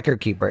 great record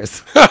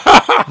keepers.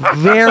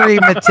 Very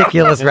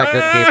meticulous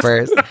record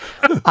keepers.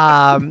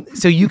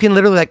 So you can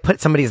literally like put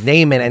somebody's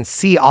name in and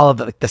see all of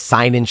the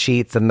sign-in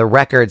sheets and the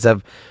records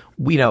of,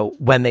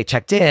 when they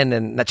checked in,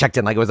 and not checked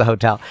in like it was a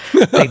hotel.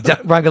 They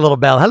rung a little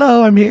bell.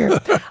 Hello, I'm here.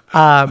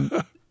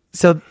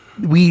 So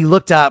we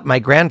looked up my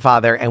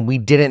grandfather and we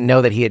didn't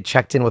know that he had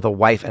checked in with a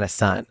wife and a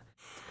son.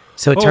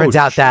 So it turns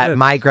out that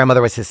my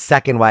grandmother was his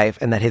second wife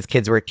and that his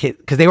kids were kids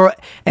because they were,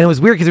 and it was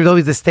weird because there was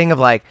always this thing of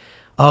like,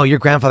 oh, your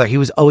grandfather, he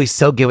was always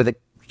so good with the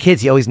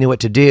kids. He always knew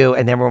what to do.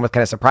 And everyone was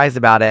kind of surprised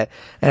about it.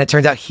 And it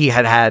turns out he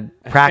had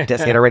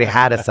practice. He had already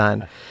had a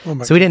son.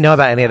 So we didn't know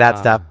about any of that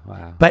stuff.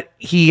 Wow. But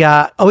he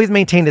always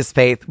maintained his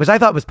faith, which I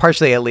thought was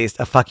partially at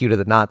least a fuck you to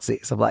the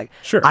Nazis of like,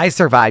 sure, I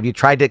survived. You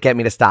tried to get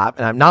me to stop.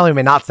 And I'm not only am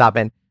I not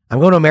stopping, I'm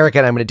going to America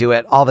and I'm going to do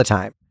it all the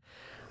time.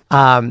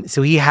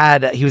 So he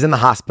was in the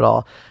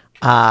hospital.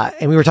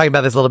 And we were talking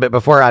about this a little bit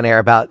before on air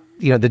about,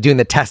 doing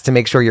the test to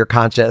make sure you're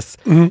conscious.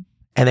 Mm-hmm.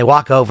 And they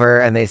walk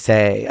over and they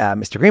say,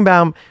 Mr.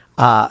 Greenbaum,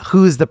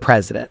 who's the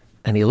president?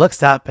 And he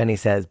looks up and he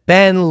says,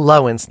 Ben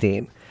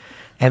Lowenstein.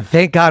 And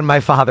thank God my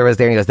father was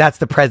there. And he goes, that's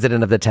the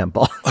president of the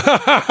temple.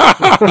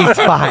 He's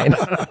fine.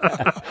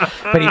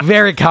 But he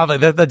very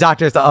confident. The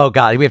doctor's, oh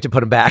God, we have to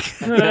put him back.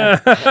 Who's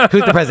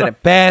the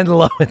president? Ben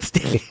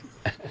Lowenstein.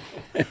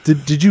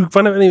 Did you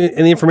find out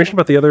any information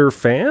about the other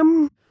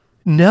fam?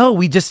 No,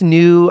 we just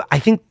knew. I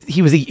think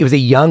it was a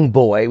young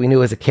boy. We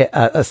knew it was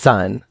a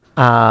son,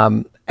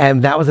 and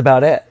that was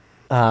about it.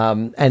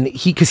 And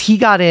because he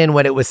got in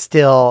when it was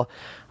still,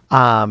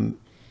 it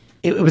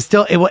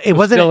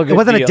wasn't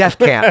a death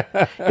camp.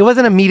 It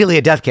wasn't immediately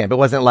a death camp. It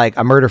wasn't like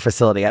a murder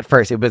facility at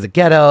first. It was a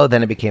ghetto.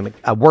 Then it became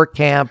a work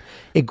camp.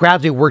 It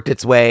gradually worked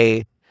its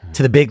way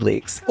to the big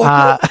leagues,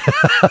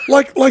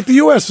 like the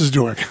U.S. is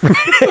doing.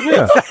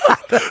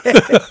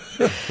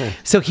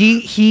 So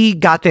he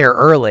got there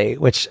early,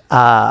 which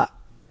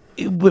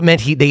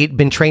meant they'd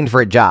been trained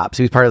for a job.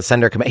 So he was part of the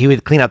Sender Command. He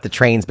would clean up the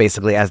trains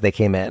basically as they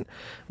came in,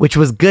 which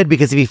was good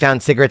because if he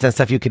found cigarettes and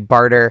stuff, you could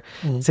barter.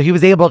 Mm. So he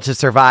was able to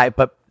survive,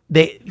 but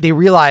they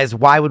realized,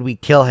 why would we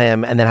kill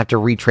him and then have to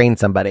retrain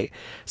somebody?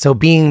 So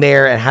being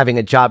there and having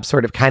a job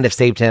sort of kind of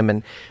saved him.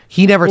 And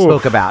he never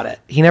spoke about it.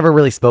 He never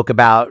really spoke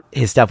about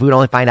his stuff. We would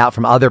only find out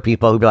from other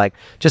people who'd be like,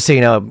 just so you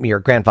know, your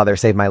grandfather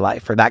saved my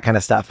life, or that kind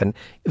of stuff. And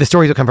the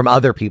stories would come from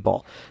other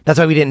people. That's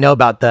why we didn't know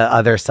about the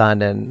other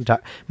son. And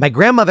my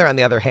grandmother, on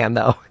the other hand,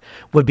 though,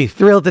 would be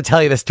thrilled to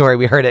tell you the story.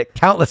 We heard it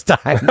countless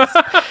times.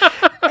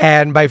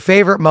 And my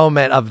favorite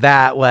moment of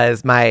that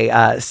was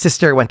my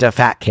sister went to a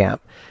fat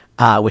camp.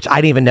 Which I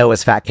didn't even know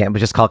was fat camp, but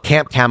just called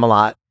Camp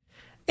Camelot.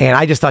 And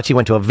I just thought she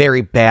went to a very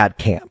bad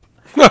camp.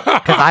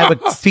 Because I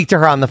would speak to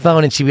her on the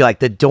phone and she'd be like,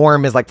 the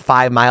dorm is like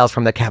 5 miles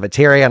from the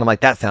cafeteria. And I'm like,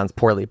 that sounds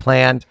poorly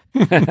planned.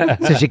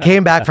 So she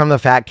came back from the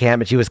fat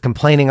camp and she was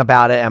complaining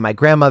about it. And my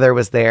grandmother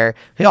was there.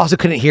 She also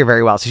couldn't hear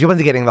very well. So she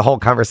wasn't getting the whole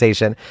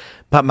conversation.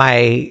 But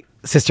my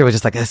sister was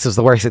just like, this was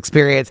the worst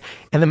experience.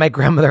 And then my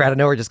grandmother out of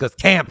nowhere just goes,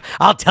 camp,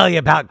 I'll tell you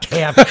about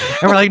camp. And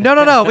we're like,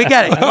 no, we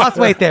get it. You lost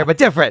weight there, but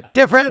different,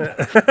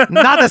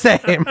 not the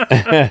same.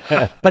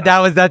 But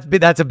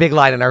that's a big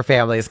line in our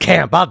family is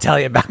camp, I'll tell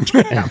you about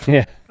camp.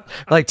 Yeah.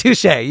 Like,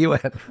 touche, you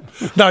win.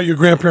 Now, your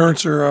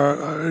grandparents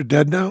are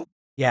dead now?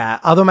 Yeah,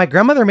 although my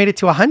grandmother made it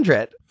to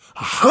 100.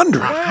 100?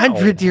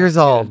 100 years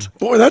old.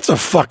 Boy, that's a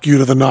fuck you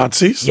to the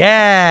Nazis.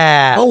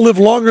 Yeah. I'll live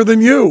longer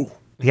than you.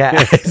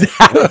 Yeah,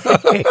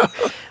 exactly.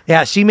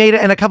 Yeah, she made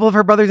it, and a couple of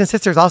her brothers and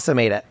sisters also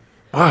made it.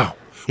 Wow.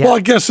 Yeah. Well, I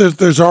guess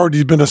there's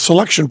already been a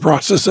selection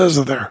process,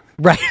 isn't there?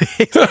 Right.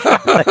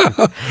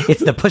 Exactly.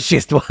 It's the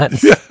pushiest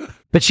ones. Yeah.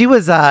 But she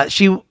was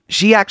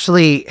she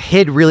actually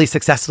hid really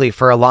successfully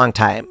for a long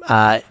time.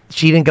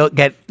 She didn't go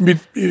get in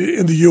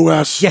the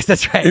U.S. Yes,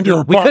 that's right.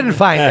 We couldn't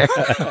find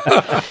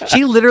her.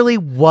 She literally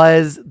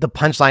was the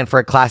punchline for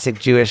a classic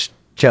Jewish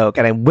joke,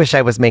 and I wish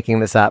I was making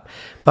this up.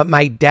 But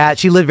my dad,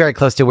 she lived very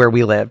close to where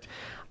we lived.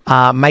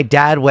 My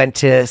dad went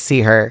to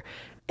see her,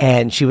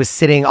 and she was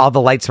sitting. All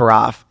the lights were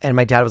off, and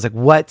my dad was like,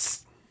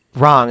 "What's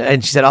wrong?"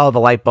 And she said, "Oh, the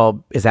light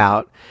bulb is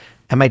out."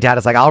 And my dad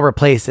is like, "I'll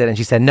replace it." And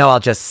she said, "No,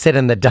 I'll just sit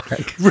in the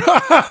dark."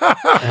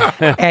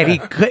 And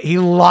he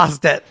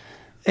lost it.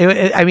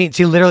 I mean,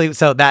 she literally,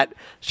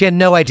 she had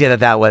no idea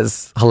that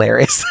was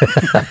hilarious.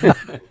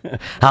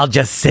 I'll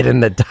just sit in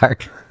the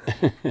dark.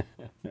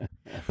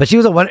 But she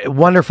was a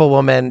wonderful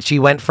woman. She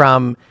went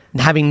from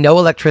having no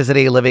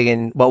electricity, living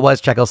in what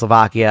was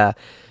Czechoslovakia,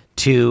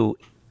 to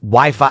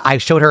Wi-Fi. I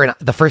showed her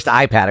the first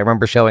iPad. I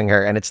remember showing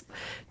her, and it's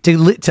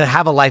to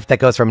have a life that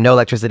goes from no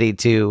electricity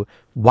to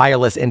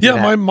wireless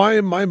internet. Yeah,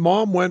 my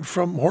mom went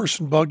from horse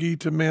and buggy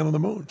to man on the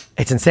moon.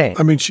 It's insane.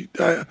 I mean, she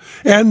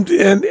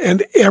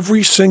and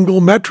every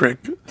single metric,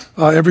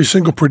 every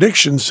single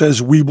prediction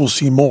says we will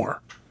see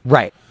more.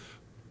 Right.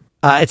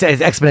 It's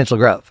exponential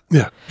growth.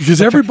 Yeah,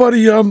 because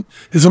everybody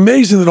is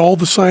amazing that all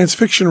the science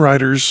fiction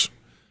writers,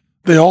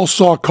 they all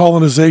saw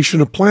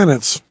colonization of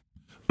planets,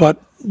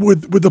 but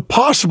with the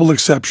possible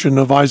exception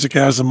of Isaac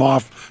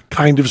Asimov,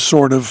 kind of,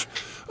 sort of,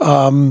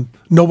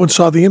 no one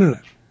saw the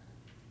internet.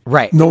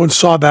 Right. No one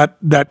saw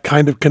that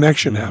kind of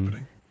connection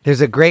happening.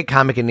 There's a great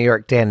comic in New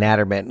York, Dan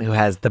Natterman, who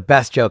has the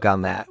best joke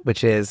on that,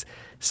 which is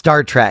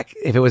Star Trek.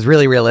 If it was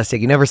really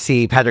realistic, you never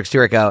see Patrick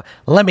Stewart go,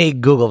 "Let me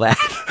Google that."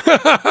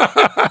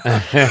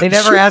 They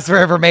never ask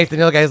for information.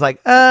 The other guy's like,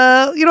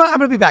 I'm going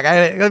to be back.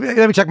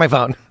 Let me check my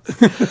phone.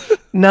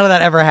 None of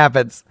that ever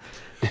happens.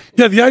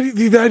 Yeah, the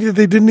idea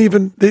they didn't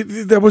even,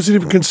 that wasn't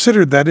even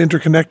considered, that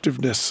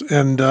interconnectedness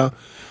and,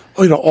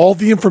 all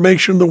the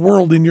information in the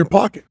world in your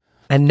pocket.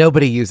 And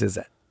nobody uses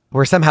it.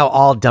 We're somehow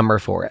all dumber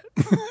for it.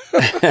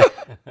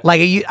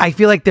 I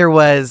feel like there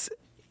was,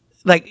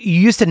 you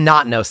used to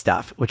not know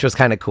stuff, which was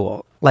kind of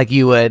cool. Like,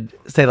 you would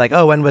say,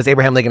 "Oh, when was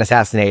Abraham Lincoln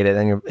assassinated?"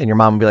 And your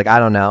mom would be like, "I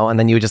don't know." And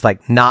then you would just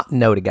not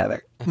know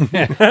together.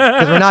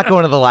 Because we're not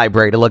going to the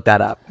library to look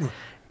that up.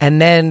 And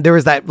then there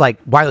was that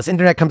wireless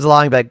internet comes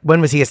along,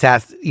 when was he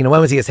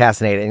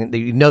assassinated? And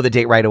you know the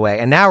date right away.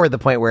 And now we're at the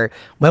point where,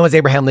 when was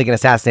Abraham Lincoln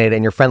assassinated?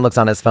 And your friend looks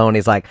on his phone.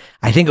 He's like,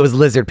 "I think it was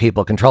lizard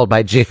people controlled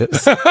by Jews."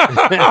 So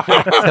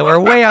we're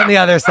way on the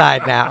other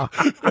side now.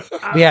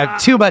 We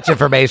have too much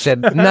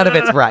information. None of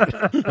it's right.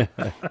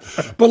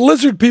 But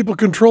lizard people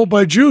controlled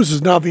by Jews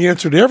is now the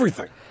answer to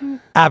everything.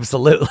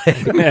 Absolutely.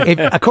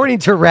 According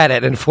to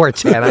Reddit and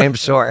 4chan, I am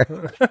sure.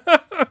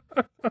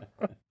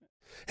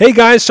 Hey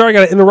guys, sorry I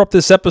got to interrupt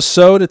this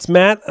episode. It's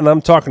Matt, and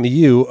I'm talking to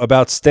you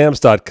about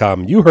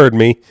Stamps.com. You heard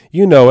me.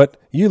 You know it.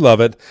 You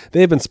love it.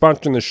 They've been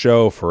sponsoring the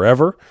show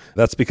forever.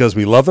 That's because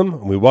we love them,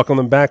 and we welcome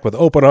them back with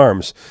open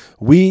arms.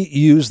 We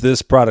use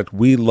this product.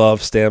 We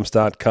love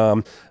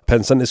Stamps.com.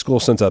 Penn Sunday School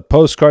sends out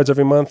postcards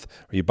every month,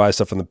 or you buy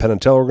stuff from the Penn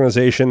and Teller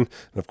organization.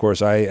 And of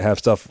course, I have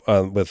stuff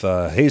with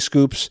Hey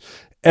Scoops.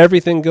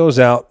 Everything goes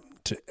out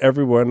to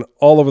everyone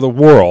all over the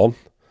world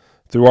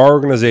through our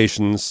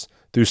organizations,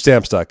 through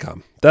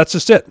Stamps.com. That's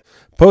just it.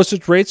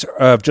 Postage rates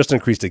have just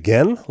increased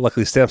again.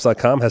 Luckily,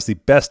 Stamps.com has the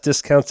best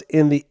discounts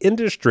in the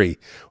industry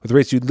with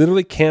rates you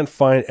literally can't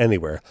find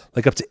anywhere,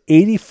 like up to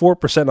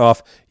 84%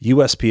 off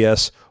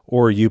USPS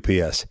or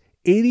UPS.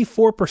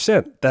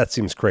 84%. That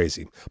seems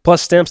crazy.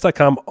 Plus,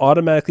 Stamps.com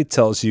automatically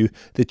tells you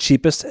the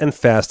cheapest and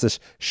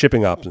fastest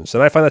shipping options.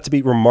 And I find that to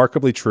be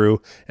remarkably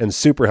true and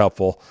super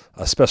helpful,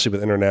 especially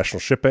with international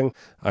shipping.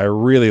 I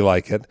really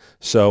like it.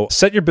 So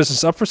set your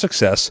business up for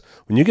success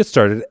when you get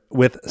started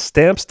with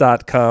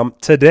Stamps.com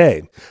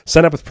today.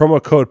 Sign up with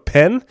promo code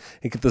PEN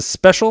and get the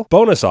special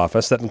bonus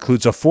offer that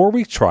includes a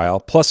 4-week trial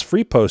plus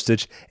free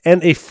postage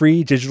and a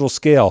free digital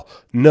scale.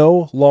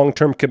 No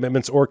long-term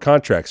commitments or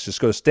contracts. Just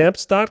go to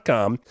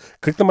Stamps.com,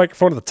 click the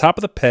microphone at the top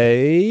of the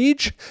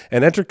page,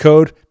 and enter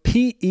code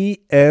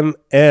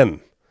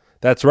PENN.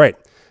 That's right.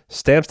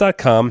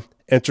 Stamps.com,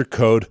 enter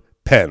code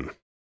PEN.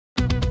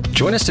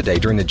 Join us today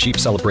during the Jeep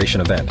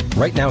Celebration event.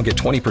 Right now, get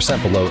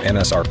 20% below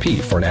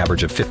MSRP for an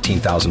average of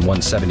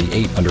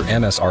 $15,178 under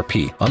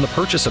MSRP on the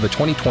purchase of a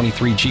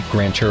 2023 Jeep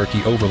Grand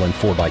Cherokee Overland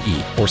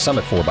 4xE or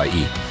Summit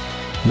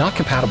 4xE. Not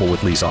compatible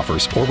with lease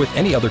offers or with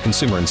any other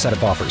consumer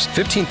incentive offers.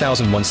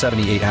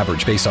 15,178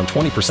 average based on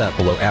 20%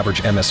 below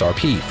average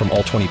MSRP from all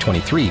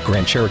 2023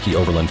 Grand Cherokee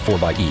Overland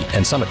 4xE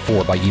and Summit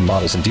 4xE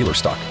models in dealer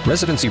stock.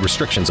 Residency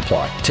restrictions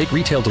apply. Take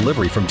retail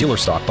delivery from dealer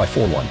stock by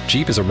 4/1.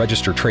 Jeep is a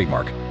registered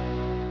trademark.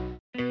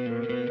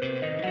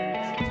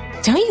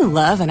 Don't you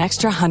love an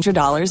extra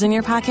 $100 in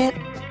your pocket?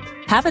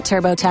 Have a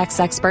TurboTax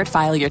expert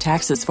file your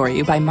taxes for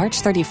you by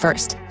March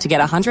 31st to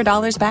get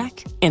 $100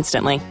 back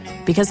instantly.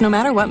 Because no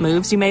matter what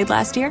moves you made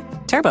last year,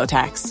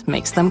 TurboTax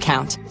makes them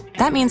count.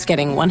 That means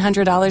getting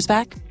 $100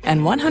 back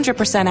and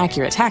 100%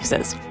 accurate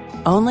taxes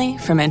only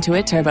from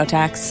Intuit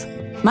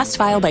TurboTax. Must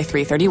file by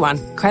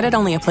 3/31. Credit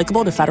only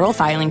applicable to federal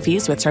filing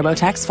fees with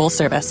TurboTax full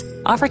service.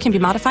 Offer can be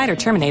modified or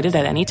terminated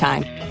at any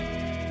time.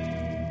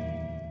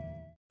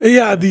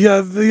 Yeah,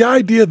 the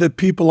idea that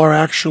people are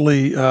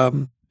actually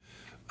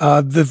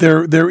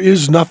that there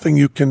is nothing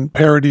you can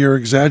parody or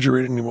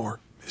exaggerate anymore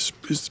is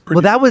pretty,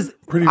 Well, that was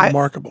pretty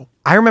remarkable.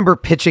 I remember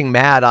pitching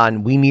Mad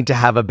on we need to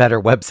have a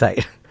better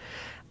website.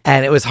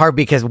 And it was hard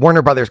because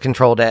Warner Brothers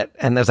controlled it.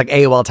 And there's like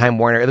AOL Time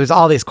Warner. There was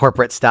all this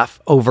corporate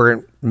stuff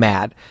over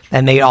Mad.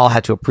 And they all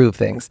had to approve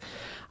things.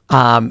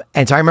 And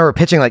so I remember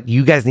pitching like,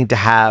 you guys need to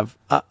have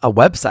a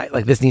website.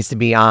 Like this needs to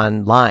be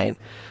online.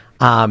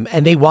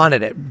 And they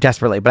wanted it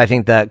desperately. But I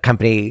think the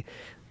company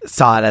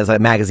saw it as a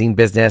magazine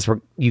business where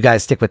you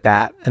guys stick with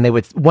that. And they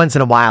would once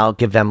in a while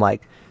give them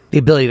like the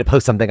ability to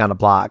post something on a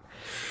blog.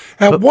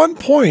 At one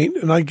point,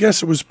 and I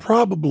guess it was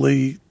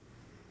probably,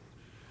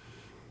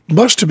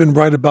 must have been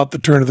right about the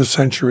turn of the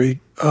century,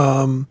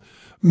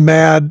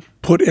 Mad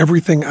put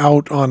everything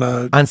out on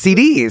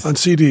CDs. On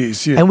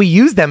CDs, yeah. And we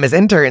used them as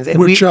interns. And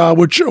which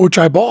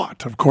I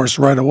bought, of course,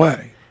 right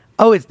away.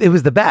 Oh, it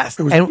was the best.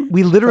 And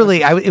we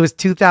literally, it was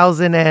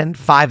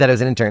 2005 that I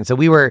was an intern. So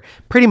we were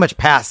pretty much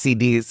past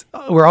CDs.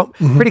 We're all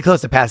pretty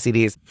close to past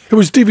CDs. It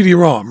was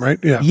DVD-ROM, right?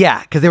 Yeah.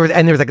 Yeah, because there was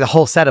like the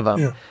whole set of them.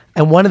 Yeah.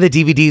 And one of the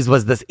DVDs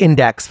was this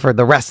index for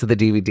the rest of the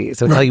DVDs.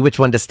 So it'll tell you which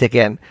one to stick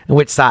in and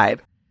which side.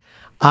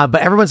 But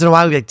every once in a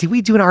while, we'd be like, did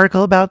we do an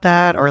article about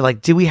that? Or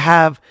like, do we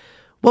have,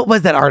 what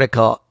was that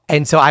article?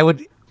 And so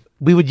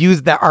we would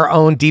use our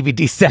own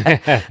DVD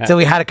set. So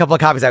we had a couple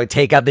of copies. I would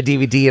take out the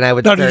DVD and I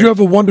would. Now, did you have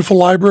a wonderful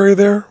library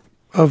there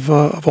of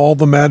all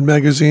the Mad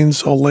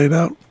magazines all laid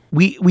out?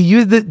 We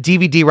used the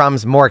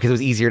DVD-ROMs more because it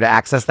was easier to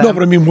access them. No,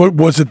 but I mean,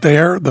 was it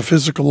there, the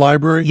physical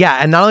library? Yeah,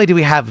 and not only do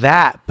we have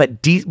that, but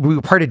we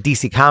were part of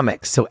DC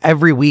Comics. So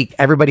every week,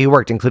 everybody who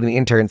worked, including the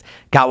interns,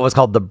 got what was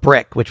called the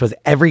brick, which was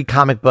every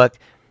comic book,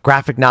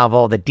 graphic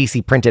novel that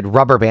DC printed,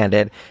 rubber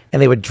banded,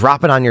 and they would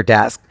drop it on your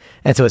desk.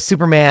 And so it was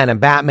Superman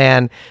and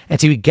Batman. And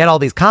so you get all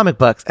these comic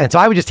books. And so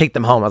I would just take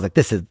them home. I was like,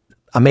 this is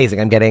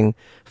amazing. I'm getting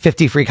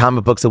 50 free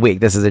comic books a week.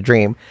 This is a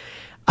dream.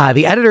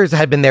 The editors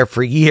had been there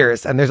for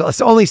years, and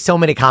there's only so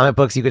many comic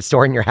books you could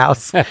store in your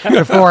house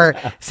before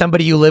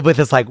somebody you live with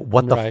is like,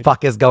 what the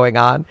fuck is going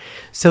on?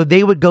 So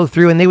they would go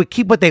through and they would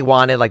keep what they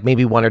wanted, like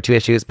maybe 1 or 2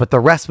 issues, but the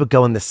rest would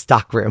go in the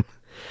stock room.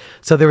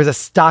 So there was a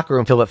stock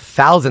room filled with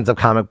thousands of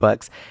comic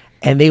books,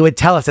 and they would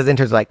tell us as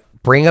interns, like,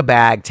 bring a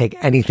bag, take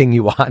anything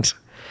you want.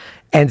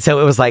 And so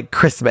it was like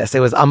Christmas.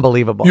 It was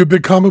unbelievable. You a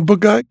big comic book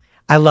guy?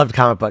 I loved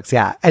comic books,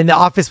 yeah. And the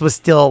office was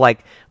still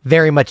like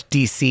very much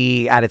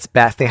DC at its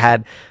best. They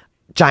had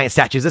giant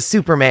statues of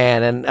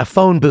Superman and a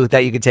phone booth that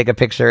you could take a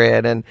picture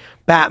in and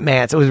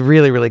Batman. So it was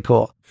really, really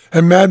cool.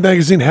 And Mad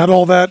Magazine had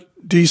all that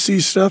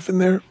DC stuff in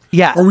there?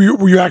 Yeah. Or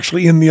were you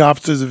actually in the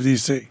offices of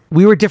DC?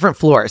 We were different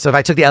floors. So if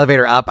I took the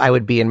elevator up, I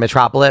would be in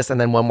Metropolis,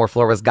 and then one more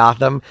floor was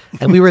Gotham.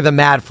 And we were the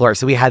Mad floor.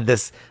 So we had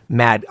this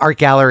Mad art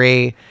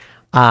gallery.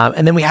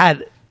 And then we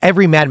had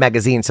every Mad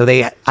magazine. So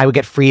I would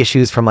get free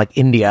issues from like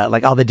India,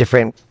 like all the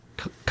different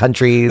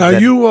countries. Now,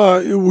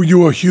 were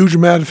you a huge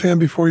Mad fan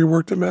before you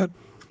worked at Mad?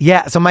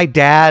 Yeah. So my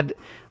dad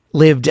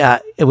lived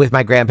with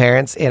my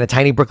grandparents in a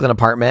tiny Brooklyn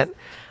apartment.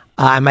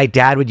 And my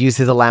dad would use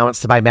his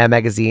allowance to buy Mad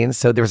magazines.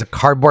 So there was a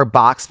cardboard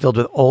box filled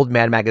with old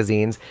Mad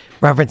magazines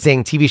referencing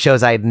TV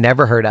shows I had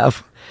never heard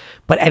of.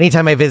 But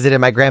anytime I visited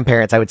my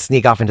grandparents, I would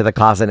sneak off into the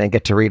closet and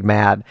get to read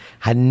Mad.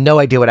 Had no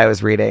idea what I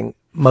was reading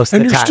most of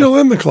the time. And you're still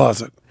in the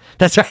closet.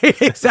 That's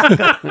right,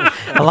 exactly.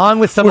 Along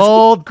with some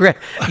old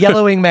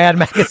yellowing Mad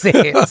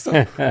magazines.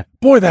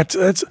 Boy, that's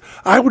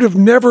I would have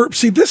never...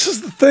 See, this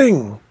is the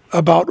thing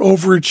about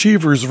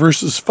overachievers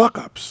versus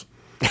fuck-ups.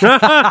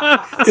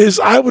 Is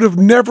I would have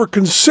never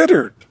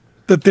considered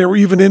that there were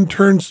even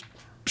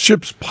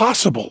internships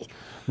possible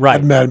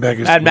at Mad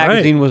Magazine. Mad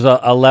Magazine was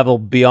a level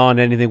beyond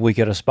anything we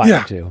could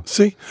aspire to.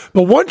 See?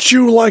 But once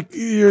you're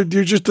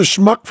just a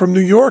schmuck from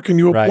New York and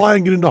you apply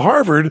and get into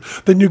Harvard,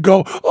 then you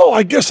go, oh,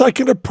 I guess I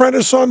can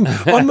apprentice on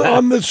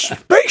the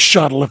space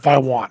shuttle if I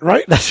want,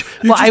 right?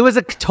 I was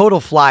a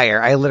total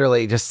flyer. I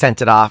literally just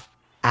sent it off,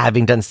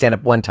 having done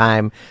stand-up one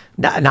time,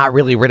 not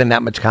really written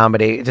that much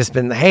comedy. Just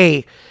been,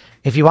 hey,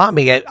 if you want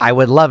me, I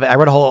would love it. I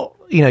wrote a whole,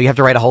 you have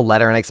to write a whole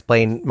letter and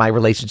explain my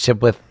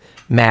relationship with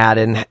Mad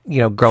and,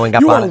 growing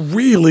up on it. You are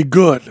really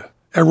good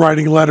at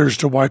writing letters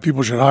to why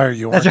people should hire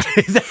you. Aren't you?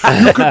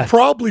 Exactly. You could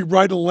probably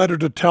write a letter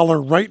to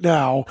Teller right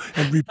now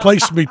and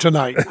replace me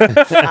tonight.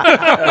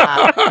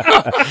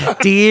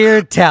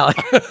 Dear Teller,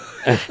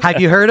 have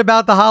you heard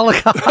about the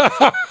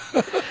Holocaust?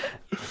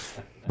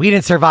 We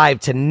didn't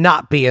survive to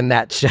not be in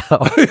that show.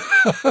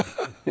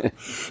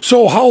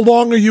 So how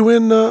long are you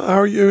in?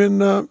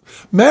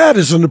 Mad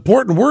is an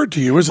important word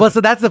to you, isn't Well, it?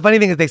 so that's the funny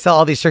thing is they sell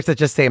all these shirts that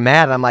just say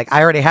 "mad," and I'm like,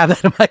 I already have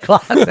that in my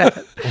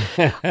closet.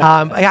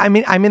 I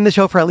mean, I'm in the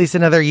show for at least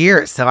another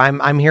year, so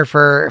I'm here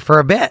for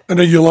a bit. And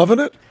are you loving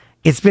it?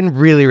 It's been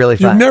really, really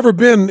fun. You've never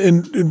been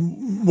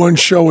in one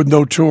show with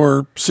no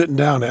tour sitting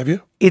down, have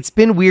you? It's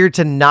been weird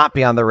to not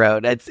be on the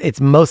road.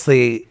 I'm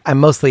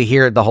mostly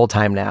here the whole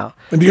time now.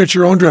 And you got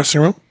your own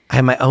dressing room? I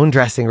have my own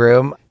dressing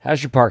room.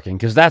 How's your parking?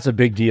 Because that's a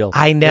big deal.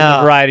 I know. In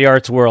the variety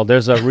arts world,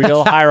 there's a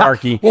real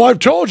hierarchy. Well, I've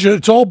told you,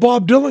 it's all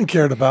Bob Dylan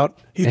cared about.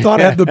 He thought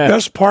it had the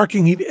best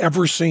parking he'd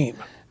ever seen.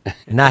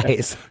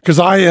 Nice. Because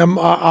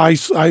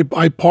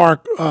I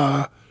park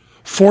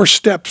 4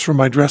 steps from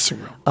my dressing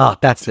room. Oh,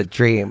 that's the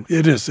dream.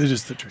 It is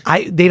the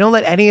dream. They don't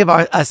let any of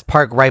us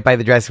park right by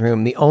the dressing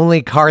room. The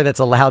only car that's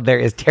allowed there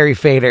is Terry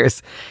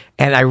Fader's.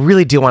 And I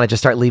really do want to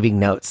just start leaving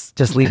notes.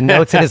 Just leave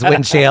notes in his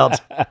windshield,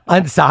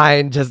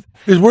 unsigned. Just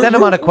send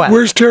him on a quest.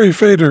 Where's Terry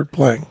Fader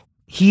playing?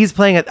 He's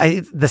playing at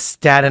the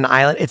Staten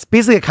Island. It's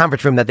basically a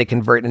conference room that they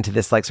convert into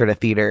this like sort of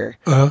theater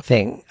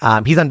thing.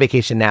 He's on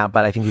vacation now,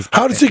 but I think he's.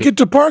 How does he get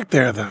to park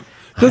there then?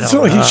 Doesn't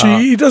sound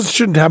like he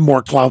shouldn't have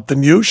more clout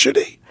than you, should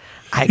he?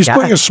 He's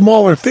playing a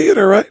smaller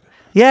theater, right?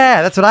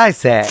 Yeah, that's what I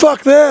say.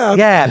 Fuck that.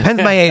 Yeah,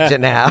 Penn's my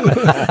agent now.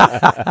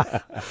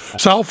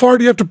 So how far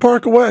do you have to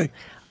park away?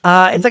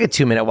 It's like a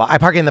 2-minute walk. I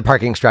park in the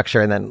parking structure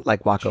and then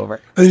like walk over.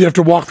 And then you have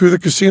to walk through the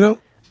casino?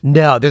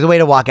 No, there's a way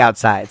to walk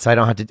outside, so I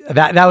don't have to.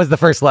 That was the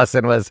first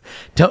lesson. Was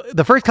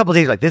the first couple of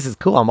days like, this is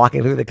cool. I'm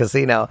walking through the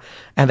casino,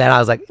 and then I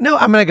was like, no,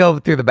 I'm gonna go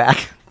through the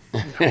back.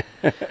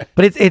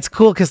 But it's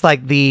cool because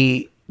like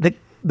the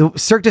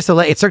Cirque du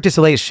Soleil, it's Cirque du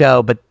Soleil's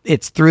show, but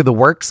it's through the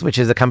Works, which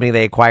is a company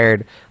they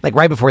acquired like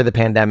right before the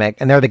pandemic,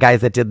 and they're the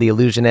guys that did The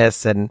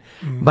Illusionists and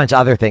a bunch of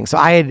other things. So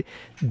I had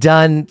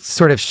done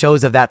sort of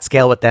shows of that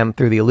scale with them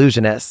through The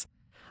Illusionists.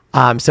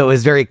 So it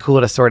was very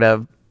cool to sort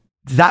of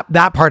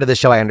that part of the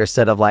show I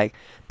understood of like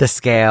the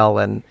scale,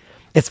 and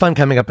it's fun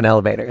coming up an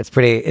elevator. It's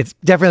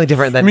definitely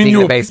different than being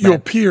in the basement. You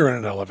appear in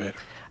an elevator.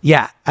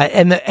 Yeah,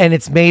 and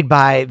it's made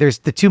by there's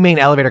the 2 main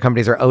elevator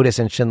companies are Otis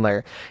and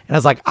Schindler, and I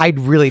was like, I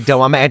really don't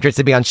want my entrance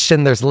to be on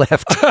Schindler's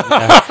Lift.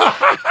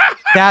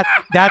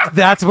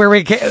 That's where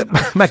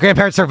my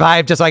grandparents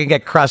survived just so I can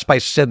get crushed by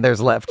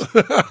Schindler's Lift.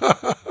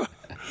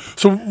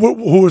 So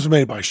who was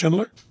made by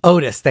Schindler?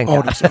 Otis, thank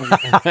God. Otis.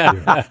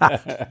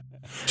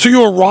 So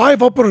you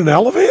arrive up on an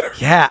elevator?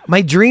 Yeah,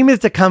 my dream is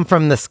to come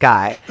from the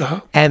sky,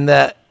 and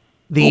the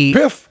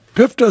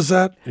Piff does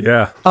that.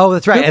 Yeah. Oh,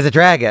 that's right, as a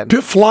dragon.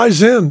 Piff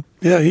flies in.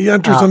 Yeah, he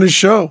enters on his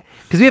show.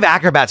 Because we have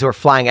acrobats who are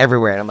flying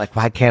everywhere, and I'm like,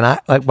 why can't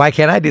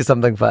I do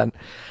something fun?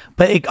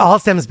 But it all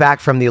stems back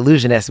from The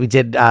Illusionist. We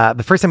did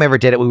the first time I ever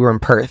did it. We were in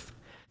Perth,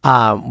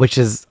 which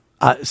is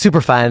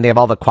super fun. They have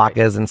all the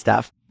quokkas and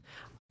stuff.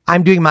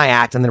 I'm doing my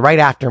act, and then right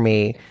after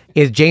me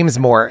is James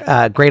Moore,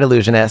 great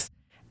illusionist,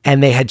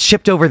 and they had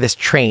shipped over this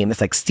train, this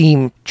like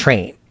steam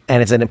train,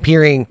 and it's an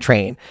appearing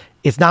train.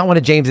 It's not one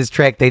of James's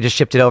trick. They just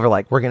shipped it over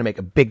like, we're going to make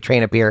a big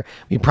train appear.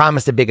 We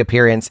promised a big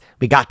appearance.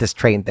 We got this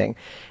train thing.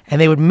 And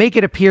they would make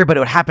it appear, but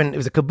it would happen. It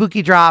was a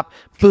kabuki drop,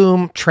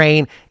 boom,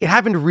 train. It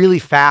happened really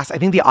fast. I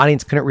think the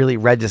audience couldn't really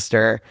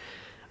register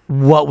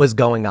what was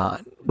going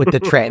on with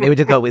the train. They would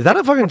just go, is that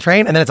a fucking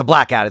train? And then it's a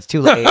blackout. It's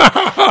too late.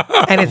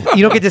 And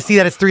you don't get to see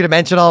that it's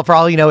 3-dimensional. For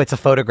all you know, it's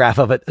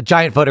a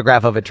giant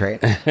photograph of a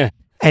train.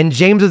 And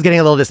James was getting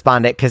a little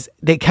despondent because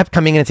they kept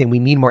coming in and saying, we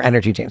need more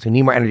energy, James. We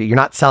need more energy. You're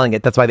not selling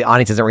it. That's why the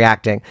audience isn't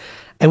reacting.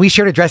 And we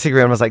shared a dressing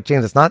room. I was like,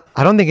 James,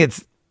 I don't think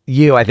it's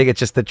you. I think it's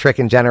just the trick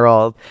in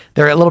general.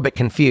 They're a little bit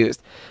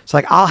confused. So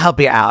like, I'll help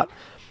you out.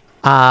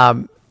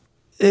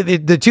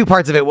 The 2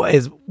 parts of it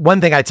is one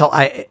thing I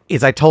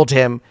told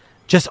him,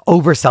 just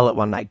oversell it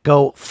one night.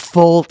 Go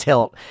full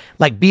tilt.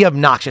 Like be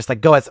obnoxious. Like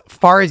go as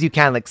far as you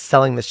can, like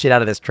selling the shit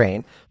out of this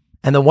train.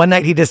 And the one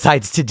night he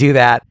decides to do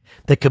that,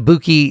 the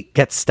kabuki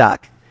gets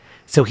stuck.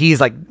 So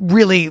he's like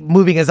really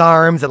moving his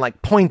arms and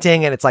like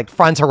pointing, and it's like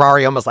Franz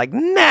Harari almost like,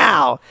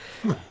 now.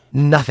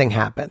 Nothing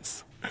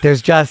happens.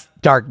 There's just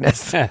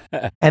darkness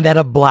and then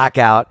a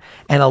blackout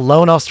and a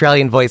lone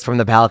Australian voice from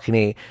the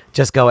balcony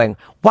just going,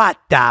 what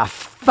the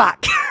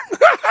fuck?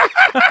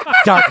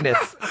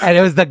 Darkness. And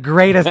it was the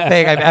greatest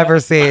thing I've ever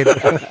seen.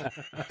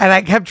 And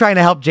I kept trying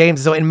to help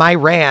James. So in my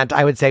rant,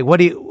 I would say, what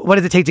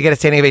does it take to get a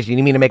standing ovation? You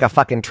need me to make a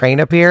fucking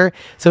train appear?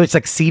 So it's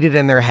like seated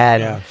in their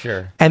head. Yeah,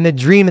 sure. And the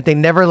dream that they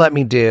never let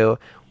me do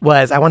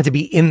was I wanted to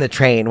be in the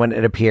train when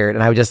it appeared.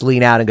 And I would just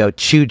lean out and go,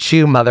 choo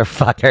choo,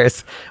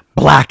 motherfuckers.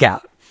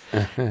 Blackout.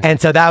 And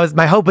so that was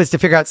my hope, was to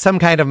figure out some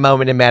kind of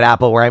moment in Mad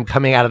Apple where I'm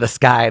coming out of the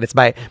sky and it's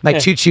my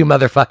choo choo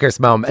motherfuckers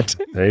moment.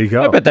 There you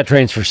go. I bet that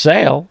train's for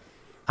sale.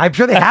 I'm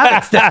sure they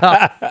have it still.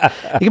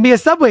 It can be a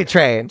subway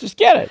train. Just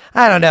get it.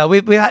 I don't know.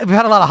 We've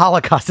had a lot of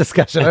Holocaust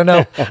discussion. I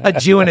know a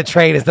Jew in a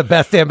train is the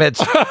best image.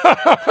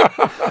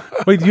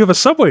 Wait, you have a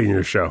subway in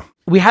your show?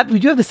 We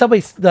do have the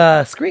subway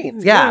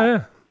screens.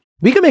 Yeah.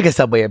 We could make a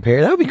subway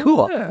appear. That would be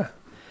cool. Yeah.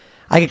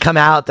 I could come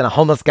out, then a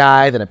homeless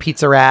guy, then a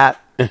pizza rat.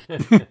 I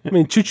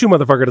mean, choo-choo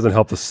motherfucker doesn't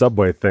help the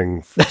subway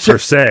thing per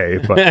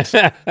se, but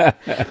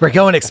We're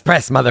going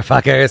express,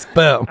 motherfuckers.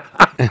 Boom.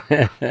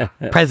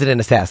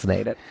 President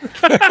assassinated.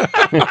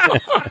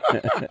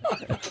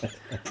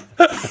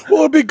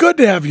 Well, it'd be good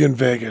to have you in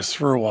Vegas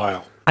for a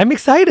while. I'm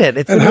excited.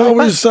 It's And been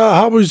really fun.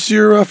 how was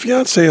your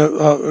fiance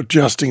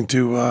adjusting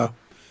to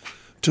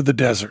the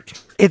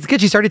desert? It's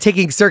good. She started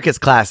taking circus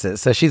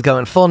classes, so she's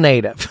going full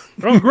native.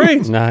 oh,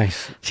 great.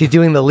 Nice. She's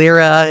doing the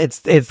lira.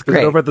 It's Is it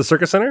great. over at the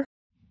Circus Center?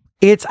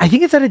 I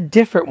think it's at a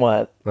different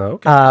one. Oh,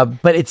 okay.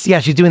 But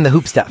she's doing the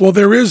hoop stuff. Well,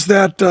 there is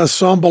that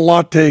Samba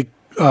Latte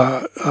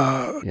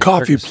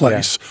coffee circus,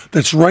 place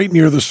that's right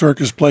near the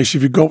circus place.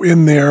 If you go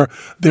in there,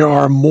 there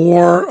are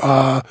more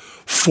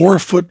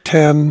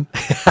 4'10",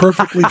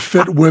 perfectly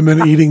fit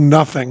women eating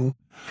nothing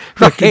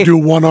that can Right. do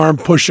one-arm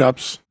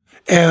push-ups,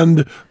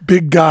 and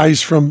big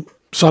guys from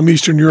some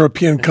Eastern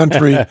European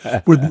country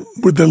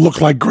with that look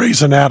like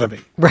Grey's Anatomy.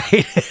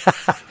 Right.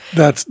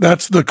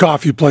 That's the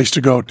coffee place to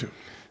go to.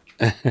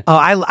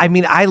 I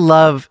mean, I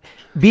love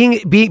being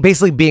in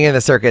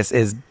the circus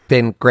has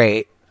been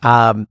great.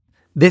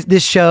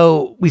 This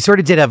show, we sort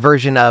of did a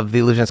version of The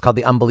Illusionist called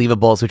The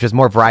Unbelievables, which was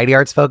more variety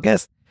arts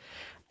focused.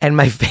 And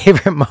my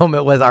favorite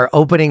moment was our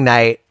opening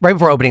night. Right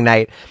before opening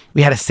night,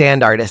 we had a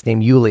sand artist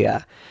named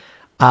Yulia.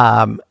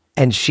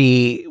 And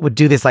she would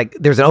do this, like,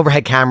 there's an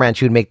overhead camera and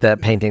she would make the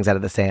paintings out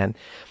of the sand.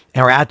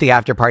 And we're at the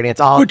after party. And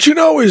it's all... Which,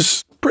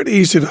 is pretty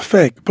easy to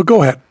fake, but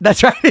go ahead.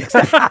 That's right.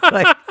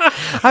 Exactly.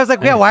 I was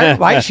like, yeah,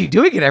 why is she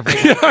doing it every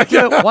day?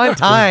 Do it one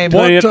time.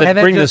 Well, you have to and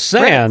then bring the just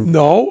sprint. sand.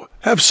 No,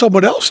 have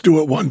someone else do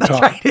it one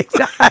time. Right,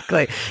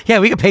 exactly. Yeah,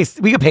 we could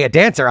pay a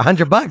dancer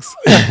 $100.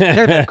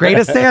 They're the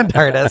greatest sand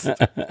artists.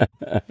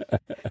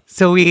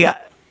 So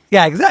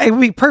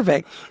exactly.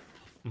 Perfect.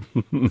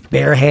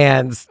 Bare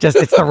hands.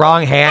 It's the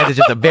wrong hand. It's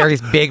just a very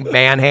big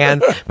man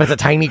hand, but it's a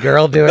tiny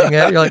girl doing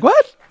it. You're like,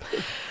 what?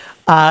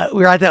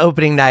 We were at the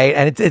opening night,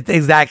 and it's the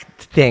exact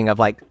thing of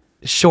like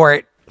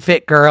short,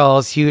 fit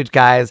girls, huge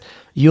guys.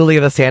 Yulia,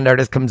 the sand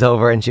artist, comes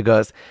over and she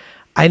goes,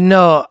 I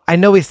know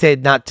we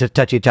said not to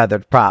touch each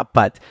other's prop,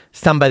 but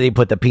somebody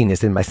put the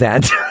penis in my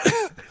sand.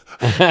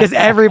 Because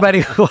everybody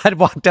who had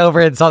walked over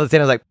and saw the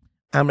sand was like,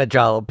 I'm going to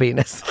draw a little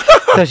penis.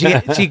 So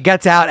she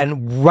gets out,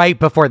 and right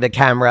before the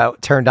camera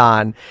turned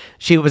on,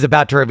 she was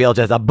about to reveal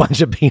just a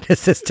bunch of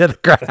penises to the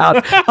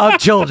crowd of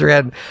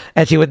children.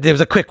 And there was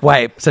a quick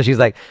wipe. So she's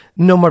like,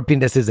 no more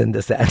penises in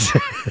the set.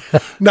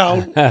 Now,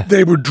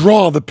 they would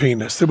draw the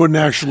penis. They wouldn't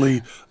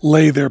actually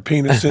lay their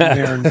penis in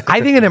there. And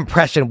I think an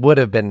impression would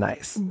have been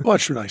nice.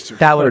 much nicer.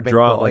 That would Or have been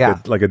draw cool.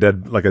 it like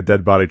a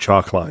dead body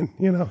chalk line,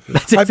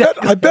 That's I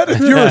exactly- bet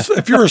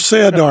if you're a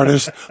sand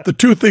artist, the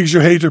two things you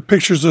hate are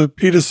pictures of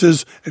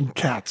penises and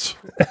cats.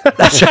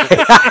 That's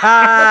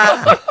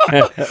right.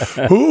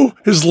 Who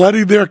is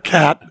letting their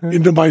cat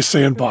into my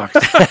sandbox?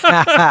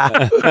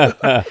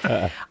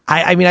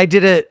 I mean, I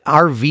did an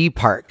RV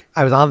park.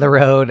 I was on the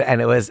road,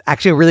 and it was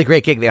actually a really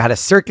great gig. They had a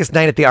circus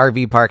night at the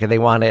RV park, and they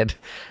wanted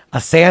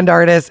a sand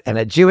artist and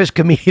a Jewish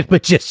comedian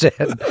magician,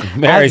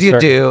 as you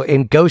do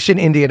in Goshen,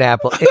 Indiana.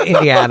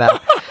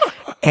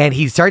 And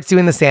he starts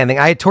doing the sand thing.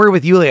 I had toured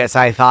with Yulia, so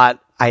I thought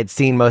I had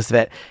seen most of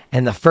it.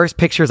 And the first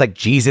picture is like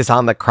Jesus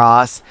on the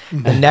cross.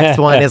 The next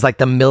one is like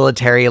the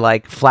military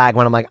like flag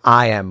one. I'm like,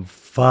 I am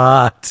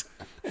fucked.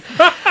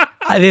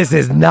 This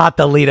is not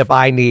the lead up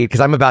I need, because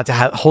I'm about to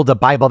hold a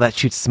Bible that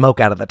shoots smoke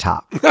out of the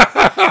top.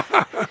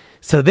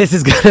 So this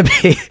is going to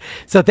be...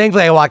 So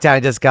thankfully I walked out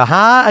and just go,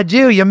 a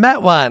Jew, you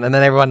met one. And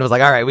then everyone was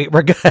like, all right,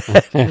 we're good.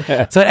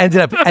 So it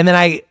ended up... And then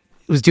I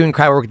was doing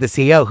crowd work with the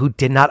CEO who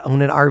did not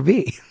own an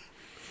RV.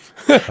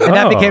 And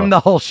that became the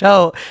whole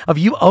show of,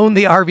 you own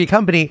the RV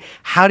company.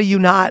 How do you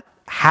not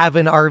have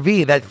an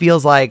RV that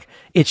feels like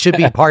it should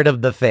be part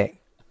of the thing?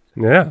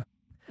 Yeah.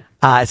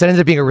 So it ended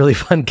up being a really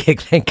fun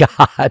gig, thank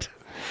God.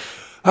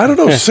 I don't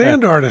know,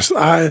 sand artist.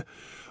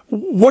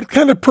 What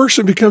kind of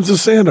person becomes a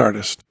sand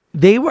artist?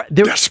 They were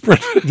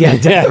Desperate. Yeah,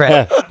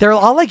 desperate. They're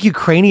all like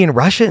Ukrainian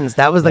Russians.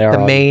 That was like They're the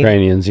all main.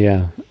 Ukrainians,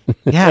 yeah.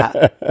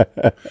 Yeah.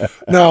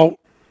 Now,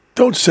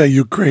 don't say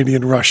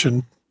Ukrainian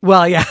Russian.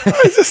 Well, yeah.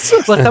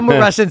 Well, some are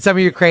Russian, some are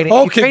Ukrainian.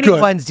 Okay, Ukrainian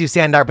good. ones do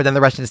sand art, but then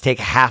the Russians take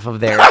half of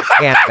their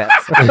canvas.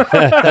 So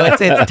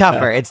it's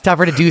tougher. It's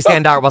tougher to do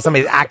sand art while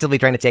somebody's actively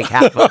trying to take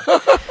half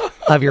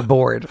of your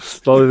board.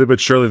 Slowly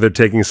but surely they're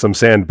taking some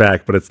sand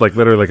back, but it's like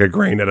literally like a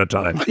grain at a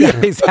time. Yeah,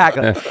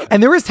 exactly.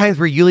 And there was times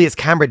where Yulia's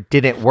camera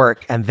didn't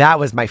work, and that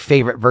was my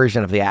favorite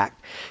version of the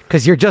act,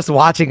 because you're just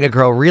watching a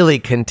girl really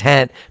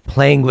content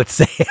playing with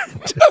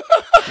sand.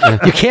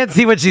 You can't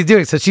see what she's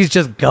doing, so she's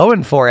just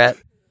going for it.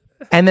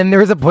 And then there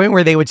was a point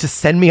where they would just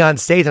send me on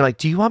stage. I'm like,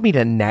 do you want me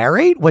to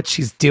narrate what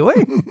she's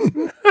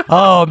doing?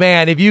 Oh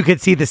man, if you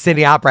could see the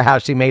Sydney Opera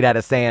House she made out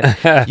of sand,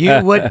 you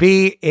would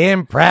be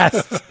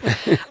impressed.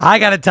 I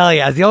got to tell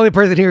you, as the only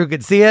person here who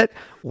could see it,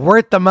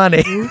 worth the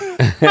money.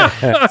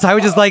 So I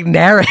would just like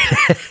narrate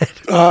it.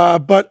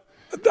 But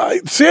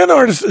sand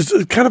art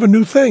is kind of a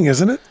new thing,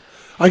 isn't it?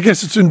 I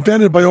guess it's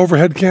invented by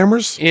overhead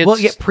cameras. Well,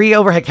 yeah,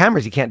 pre-overhead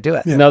cameras, you can't do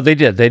it. Yeah. No, they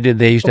did.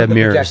 They used to have the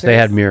mirrors. projectors? They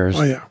had mirrors.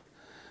 Oh yeah.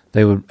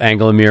 They would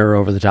angle a mirror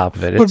over the top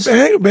of it. But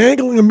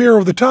angling a mirror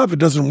over the top, it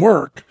doesn't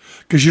work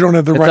because you don't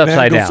have the right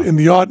upside angles down. in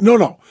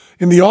the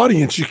in the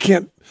audience. You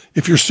can't.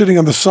 If you're sitting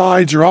on the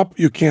sides or up,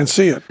 you can't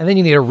see it. And then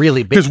you need a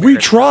really big Because we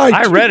mirror. tried.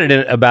 I read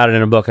about it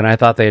in a book, and I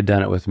thought they had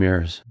done it with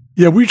mirrors.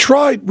 Yeah, we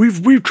tried.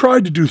 We've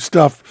tried to do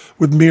stuff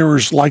with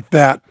mirrors like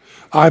that.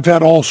 I've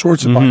had all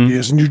sorts of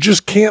ideas, and you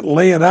just can't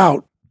lay it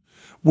out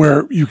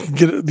where you can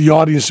get the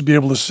audience to be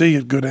able to see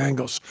at good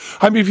angles.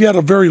 I mean, if you had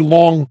a very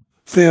long,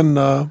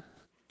 thin.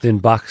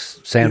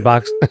 Sandbox.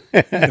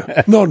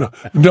 Yeah. No.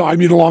 I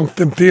mean, a long,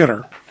 thin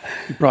theater.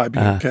 You'd probably be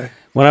okay.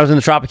 When I was in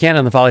the Tropicana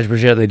in the Folies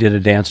Bergère, they did a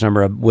dance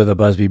number with a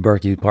Busby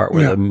Berkey part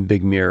where Yeah. a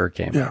big mirror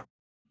came. Yeah.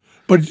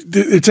 But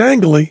it's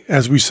angly,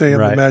 as we say in the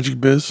Right. magic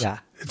biz. Yeah.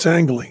 It's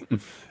angly.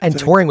 And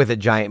touring with a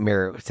giant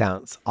mirror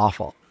sounds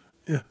awful.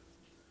 Yeah.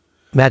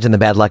 Imagine the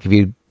bad luck if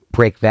you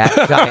break that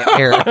giant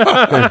mirror.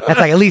 That's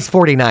like at least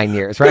 49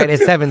 years, right?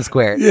 It's 7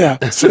 squared. Yeah.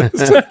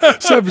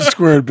 7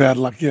 squared bad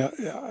luck. Yeah.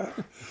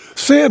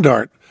 Sand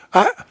art.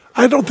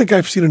 I don't think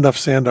I've seen enough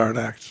sand art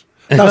acts.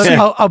 Now, see,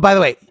 By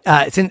the way,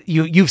 since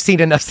you've seen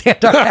enough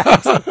sand art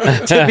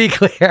acts, to be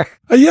clear.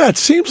 yeah, it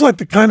seems like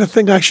the kind of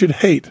thing I should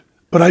hate,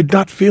 but I'm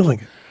not feeling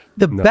it.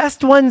 The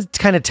best ones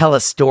kind of tell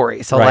a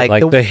story. So Right,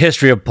 like the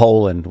history of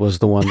Poland was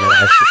the one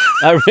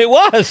that it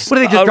was. what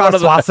do they just draw a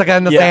swastika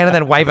in the sand and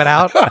then wipe it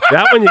out?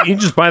 That one, you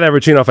just buy that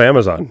routine off of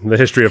Amazon. The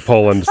History of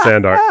Poland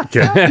sand art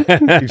kit.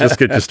 You just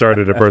get you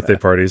started at birthday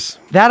parties.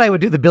 That I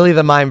would do. The Billy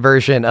the Mime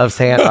version of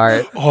sand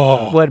art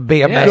would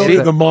be amazing.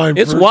 Billy the Mime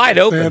It's version wide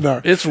of open. sand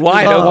art. It's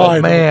wide It's open.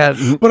 wide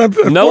man. But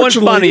No one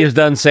unfortunately, funny has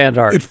done sand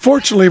art. It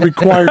fortunately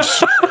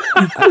requires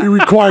it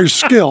requires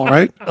skill,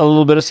 right? A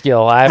little bit of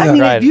skill. I I haven't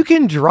mean, tried. if you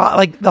can draw,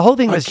 like the whole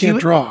thing I was can't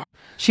draw.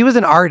 she was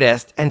an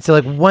artist, and so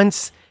like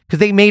once because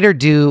they made her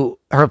do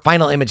her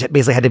final image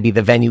basically had to be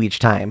the venue each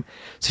time,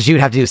 so she would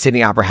have to do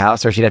Sydney Opera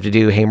House or she'd have to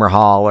do Hamer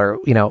Hall or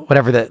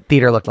whatever the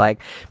theater looked like.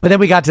 But then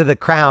we got to the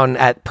Crown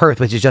at Perth,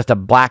 which is just a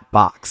black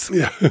box.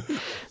 Yeah.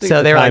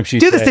 So they were like, she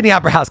do the said. Sydney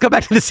Opera House, go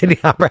back to the Sydney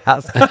Opera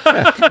House.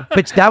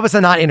 But that was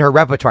not in her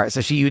repertoire.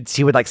 So she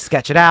would like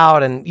sketch it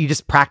out and you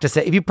just practice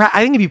it. I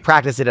think if you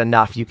practice it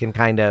enough, you can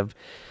kind of.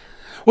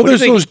 Well, there's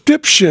those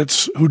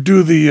dipshits who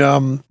do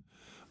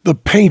the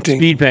painting.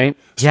 Speed paint.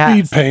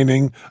 Yes.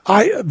 Painting.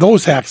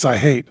 Those hacks I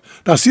hate.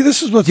 Now, see,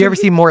 this is what. Did you ever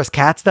see Morris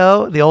Katz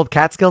though? The old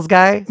Catskills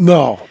guy?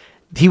 No.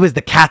 He was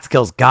the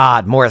Catskills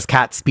god, Morris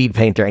Katz speed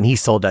painter, and he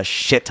sold a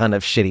shit ton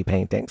of shitty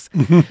paintings.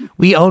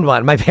 We owned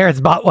one. My parents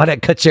bought one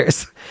at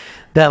Kutcher's.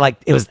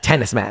 It was a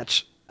tennis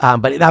match.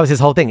 But that was his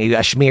whole thing. A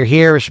schmear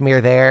here, a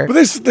schmear there. But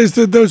there's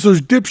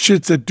those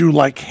dipshits that do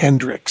like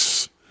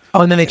Hendrix. Oh,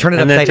 and then they turn it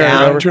And then upside turn it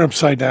down. over. Turn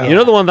upside down. You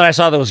know the one that I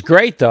saw that was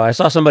great though. I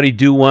saw somebody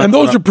do one, and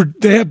those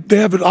they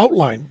have an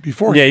outline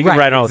before. Yeah, you can Right,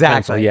 write on with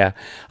pencil. exactly. Yeah,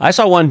 I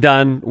saw one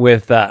done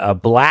with a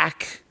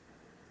black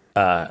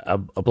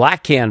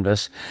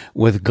canvas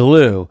with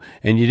glue,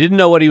 and you didn't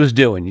know what he was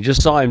doing. You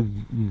just saw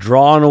him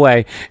drawing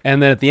away,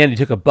 and then at the end he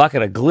took a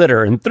bucket of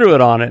glitter and threw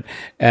it on it,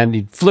 and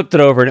he flipped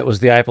it over, and it was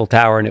the Eiffel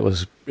Tower, and it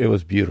was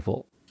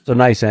beautiful. It's a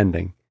nice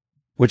ending,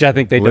 which I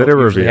think they Glitter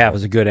don't usually reveal. have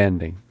as a good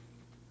ending.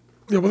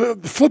 Yeah, well,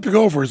 the flipping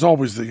over is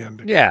always the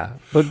ending. Yeah,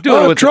 but do it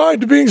I'm with trying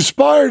to be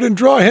inspired and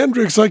draw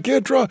Hendrix. I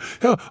can't draw.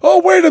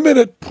 Oh, wait a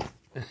minute.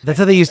 That's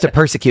how they used to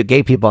persecute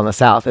gay people in the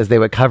South, is they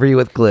would cover you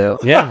with glue.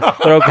 yeah,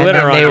 throw And glitter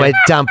then on they it. would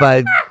dump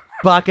a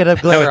bucket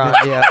of glitter on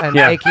you and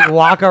Yeah. make you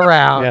walk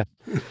around.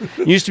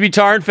 Yeah. Used to be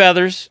tar and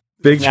feathers.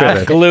 Big Now fan.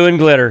 it's glue and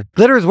glitter.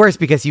 Glitter is worse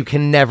because you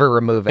can never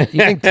remove it.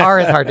 You think tar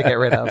is hard to get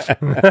rid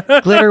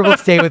of. Glitter will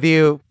stay with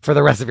you for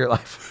the rest of your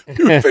life.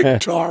 You think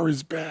tar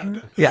is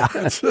bad. Yeah.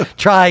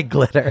 Try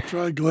glitter.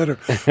 Try glitter.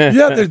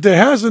 Yeah, there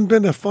hasn't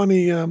been a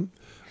funny,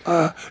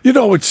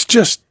 it's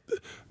just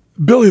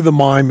Billy the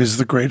Mime is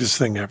the greatest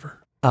thing ever.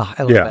 Oh,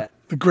 I love Yeah. it.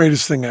 The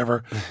greatest thing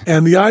ever.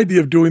 And the idea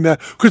of doing that,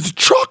 because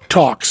chalk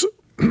talks,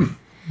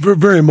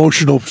 very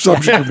emotional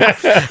subject.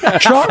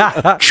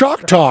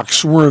 Chalk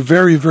talks were a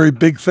very, very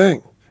big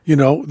thing.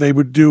 They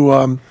would do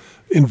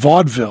in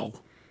vaudeville.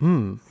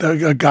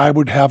 A guy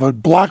would have a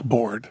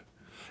blackboard,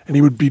 and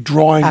he would be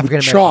drawing with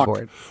African-American chalk.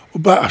 board.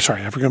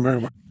 African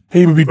American board.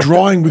 He would be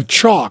drawing with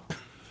chalk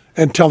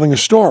and telling a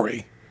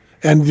story,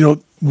 and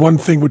one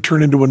thing would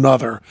turn into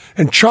another.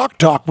 And chalk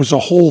talk was a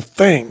whole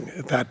thing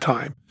at that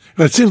time.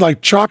 And it seemed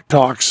like chalk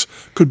talks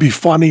could be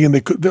funny, and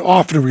they're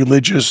often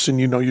religious, and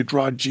you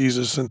draw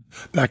Jesus and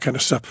that kind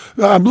of stuff.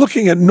 I'm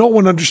looking at no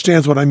one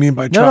understands what I mean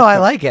by chalk No, I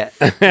talk. like it.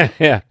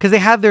 Yeah, Because they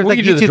have their we like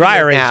can do the YouTube dry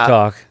videos erase now.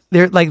 talk.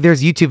 There's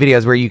YouTube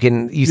videos where you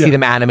see Yeah.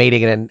 them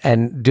animating it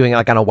and doing it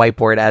like on a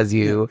whiteboard as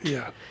you.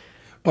 Yeah.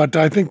 But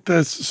I think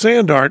the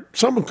sand art,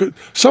 someone's going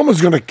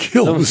to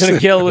kill Someone's the going to sand.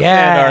 kill with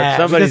sand art.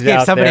 Somebody's just gave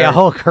out somebody there. a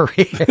whole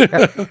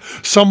career.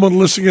 Someone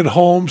listening at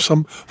home,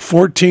 some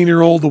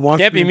 14-year-old who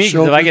wants Can't to be me,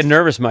 'cause if I this. get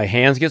nervous, my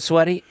hands get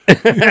sweaty.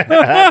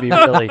 That'd be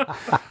really,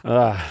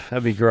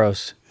 that'd be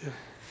gross.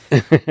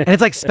 And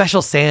it's like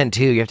special sand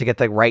too. You have to get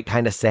the right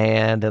kind of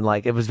sand, and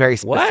like it was very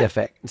What?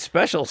 specific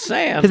Special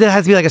sand. because it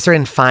has to be like a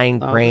certain fine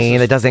grain.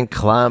 is- It doesn't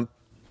clump.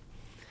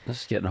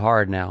 This is getting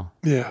hard now.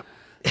 Yeah.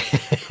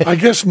 I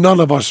guess none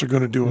of us are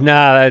going to do it.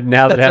 Nah,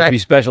 now that it has right. to be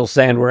special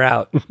sand, we're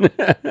out.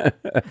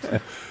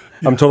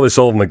 I'm totally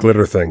sold on the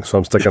glitter thing, so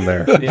I'm sticking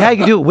there. Yeah, you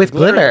can do it with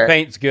glitter.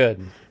 Paint's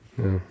good.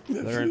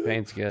 Glitter and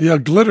paint's good. Yeah,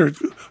 glitter.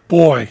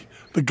 Boy,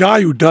 the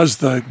guy who does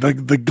the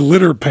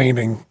glitter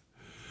painting,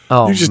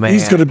 Oh he's man,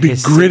 going to be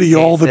His gritty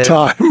all the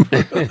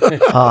suitcases.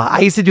 time. I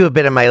used to do a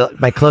bit of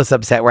my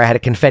close-up set where I had a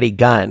confetti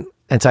gun,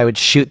 and so I would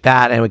shoot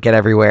that and it would get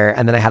everywhere.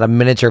 And then I had a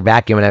miniature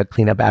vacuum and I would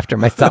clean up after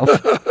myself.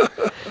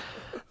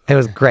 It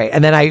was great.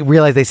 And then I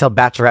realized they sell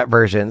bachelorette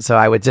versions, so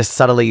I would just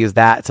subtly use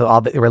that. So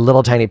there were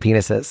little tiny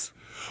penises.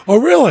 Oh,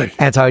 really?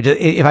 And so I would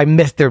just, if I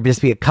missed, there would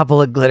just be a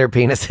couple of glitter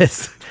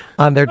penises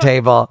on their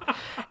table.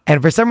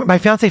 And for some, my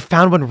fiance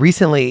found one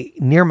recently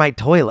near my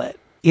toilet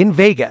in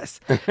Vegas.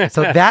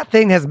 So that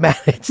thing has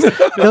managed.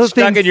 Those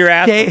Stuck things in your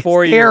ass stay for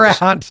 4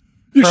 years. around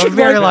for a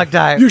very long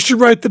time. You should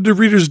write the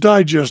Reader's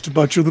Digest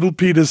about your little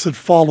penis that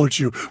followed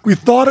you. We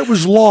thought it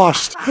was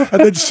lost,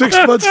 and then 6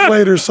 months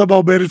later,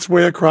 somehow made its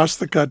way across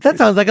the country. That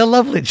sounds like a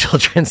lovely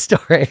children's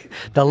story.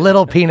 The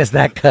little penis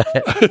that cut.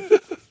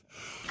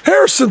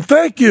 Harrison,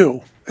 thank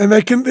you.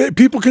 And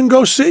people can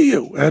go see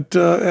you at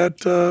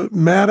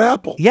Mad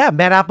Apple. Yeah,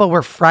 Mad Apple,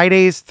 we're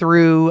Fridays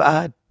through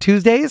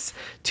Tuesdays,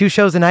 2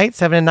 shows a night,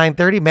 7 and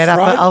 9:30,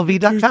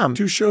 madappleLV.com.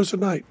 2 shows a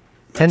night.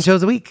 10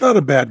 shows a week. Not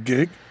a bad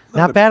gig.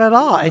 Not bad at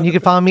all. And you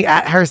can follow me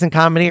at Harrison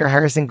Comedy or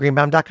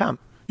HarrisonGreenbaum.com.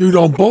 You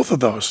own both of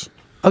those,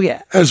 Oh,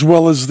 yeah. as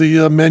well as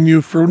the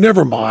menu for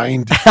Never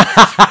Mind.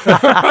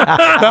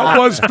 That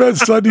was Penn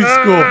Sunday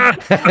School.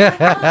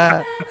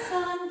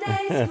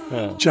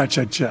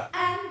 Cha-cha-cha.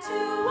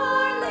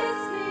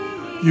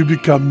 You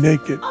become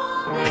naked.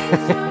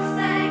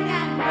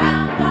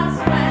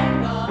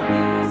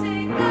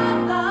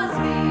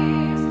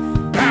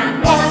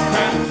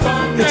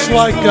 It's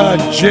like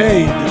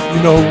Jade,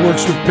 who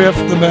works with Biff,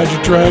 the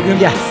Magic Dragon.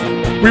 Yes.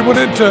 We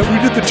did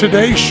the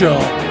Today Show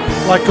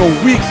like a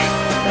week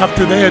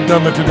after they had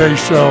done the Today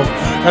Show,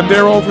 and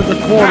they're over the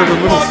corner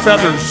with little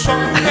feathers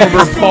from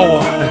her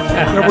boa.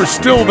 They were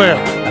still there.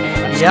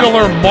 Still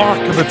her mark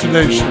of the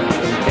Today Show.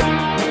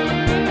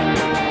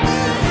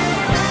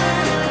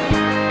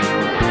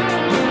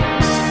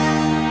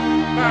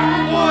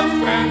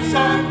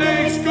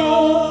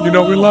 We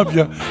love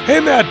you. Hey,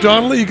 Matt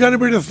Donnelly, you got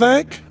anybody to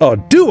thank? Oh,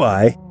 do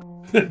I?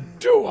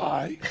 Do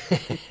I?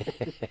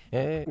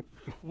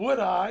 Would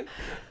I?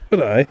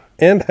 Would I?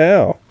 And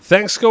how?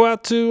 Thanks go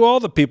out to all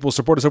the people who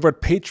support us over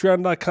at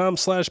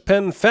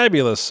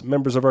patreon.com/PennFabulous.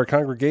 Members of our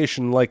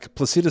congregation like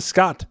Placida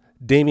Scott,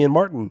 Damian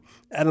Martin,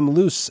 Adam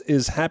Luce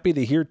is happy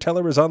to hear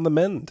Teller is on the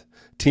mend,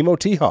 Timo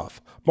Tehoff,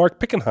 Mark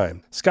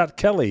Pickenheim, Scott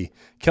Kelly,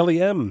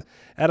 Kelly M.,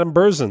 Adam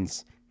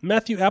Berzins,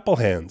 Matthew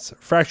Applehands,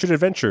 Fractured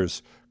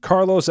Adventures,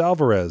 Carlos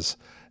Alvarez,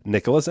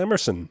 Nicholas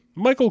Emerson,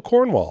 Michael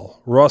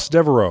Cornwall, Ross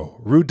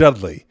Devereaux, Rue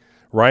Dudley,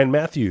 Ryan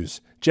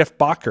Matthews, Jeff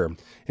Bacher,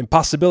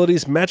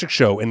 Impossibilities Magic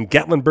Show in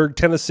Gatlinburg,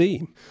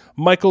 Tennessee,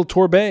 Michael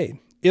Torbay,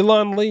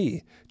 Ilan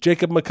Lee,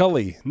 Jacob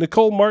McCulley,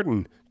 Nicole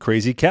Martin,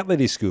 Crazy Cat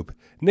Lady Scoop,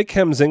 Nick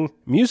Hemsing,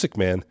 Music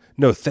Man,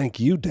 No Thank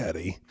You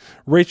Daddy,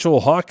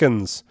 Rachel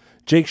Hawkins,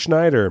 Jake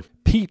Schneider,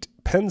 Pete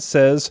Penn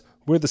Says,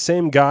 We're the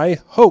Same Guy,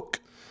 Hoke,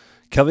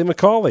 Kelly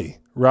McCauley,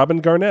 Robin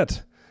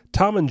Garnett,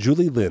 Tom and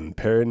Julie Lynn.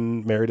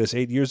 Perrin married us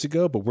 8 years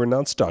ago, but we're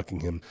not stalking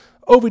him.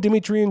 Ovi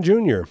Dimitrian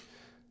Jr.,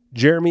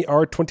 Jeremy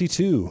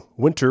R22,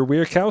 Winter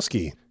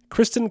Wierkowski,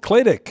 Kristen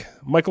Kladick,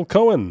 Michael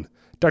Cohen,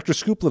 Dr.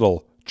 Scoop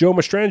Little, Joe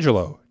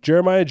Mastrangelo,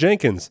 Jeremiah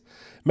Jenkins,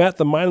 Matt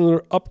the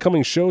Mindnoodler,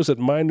 upcoming shows at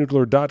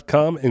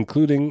mindnoodler.com,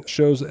 including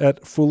shows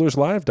at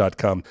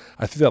foolerslive.com.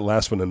 I threw that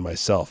last one in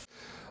myself.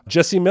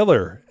 Jesse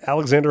Miller,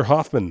 Alexander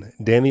Hoffman,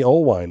 Danny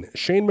Olwine,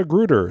 Shane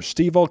Magruder,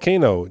 Steve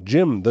Volcano,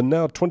 Jim, the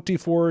now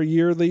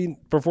 24-yearly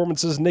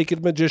performances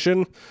Naked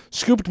Magician,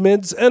 Scooped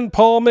Mids, and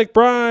Paul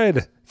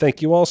McBride.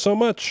 Thank you all so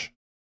much.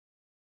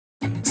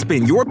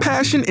 Spin your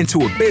passion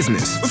into a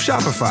business with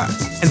Shopify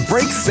and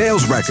break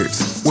sales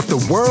records with the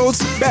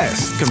world's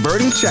best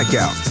converting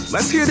checkout.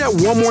 Let's hear that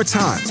one more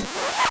time.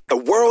 The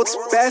world's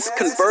best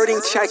converting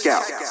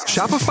checkout.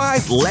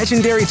 Shopify's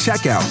legendary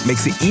checkout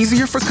makes it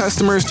easier for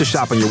customers to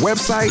shop on your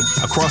website,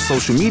 across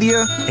social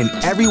media, and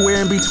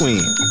everywhere in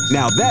between.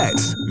 Now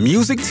that's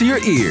music to your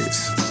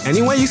ears.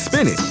 Any way you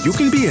spin it, you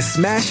can be a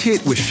smash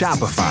hit with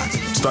Shopify.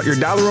 Start your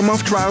 $1 a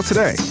month trial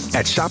today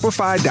at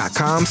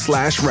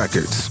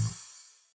shopify.com/records.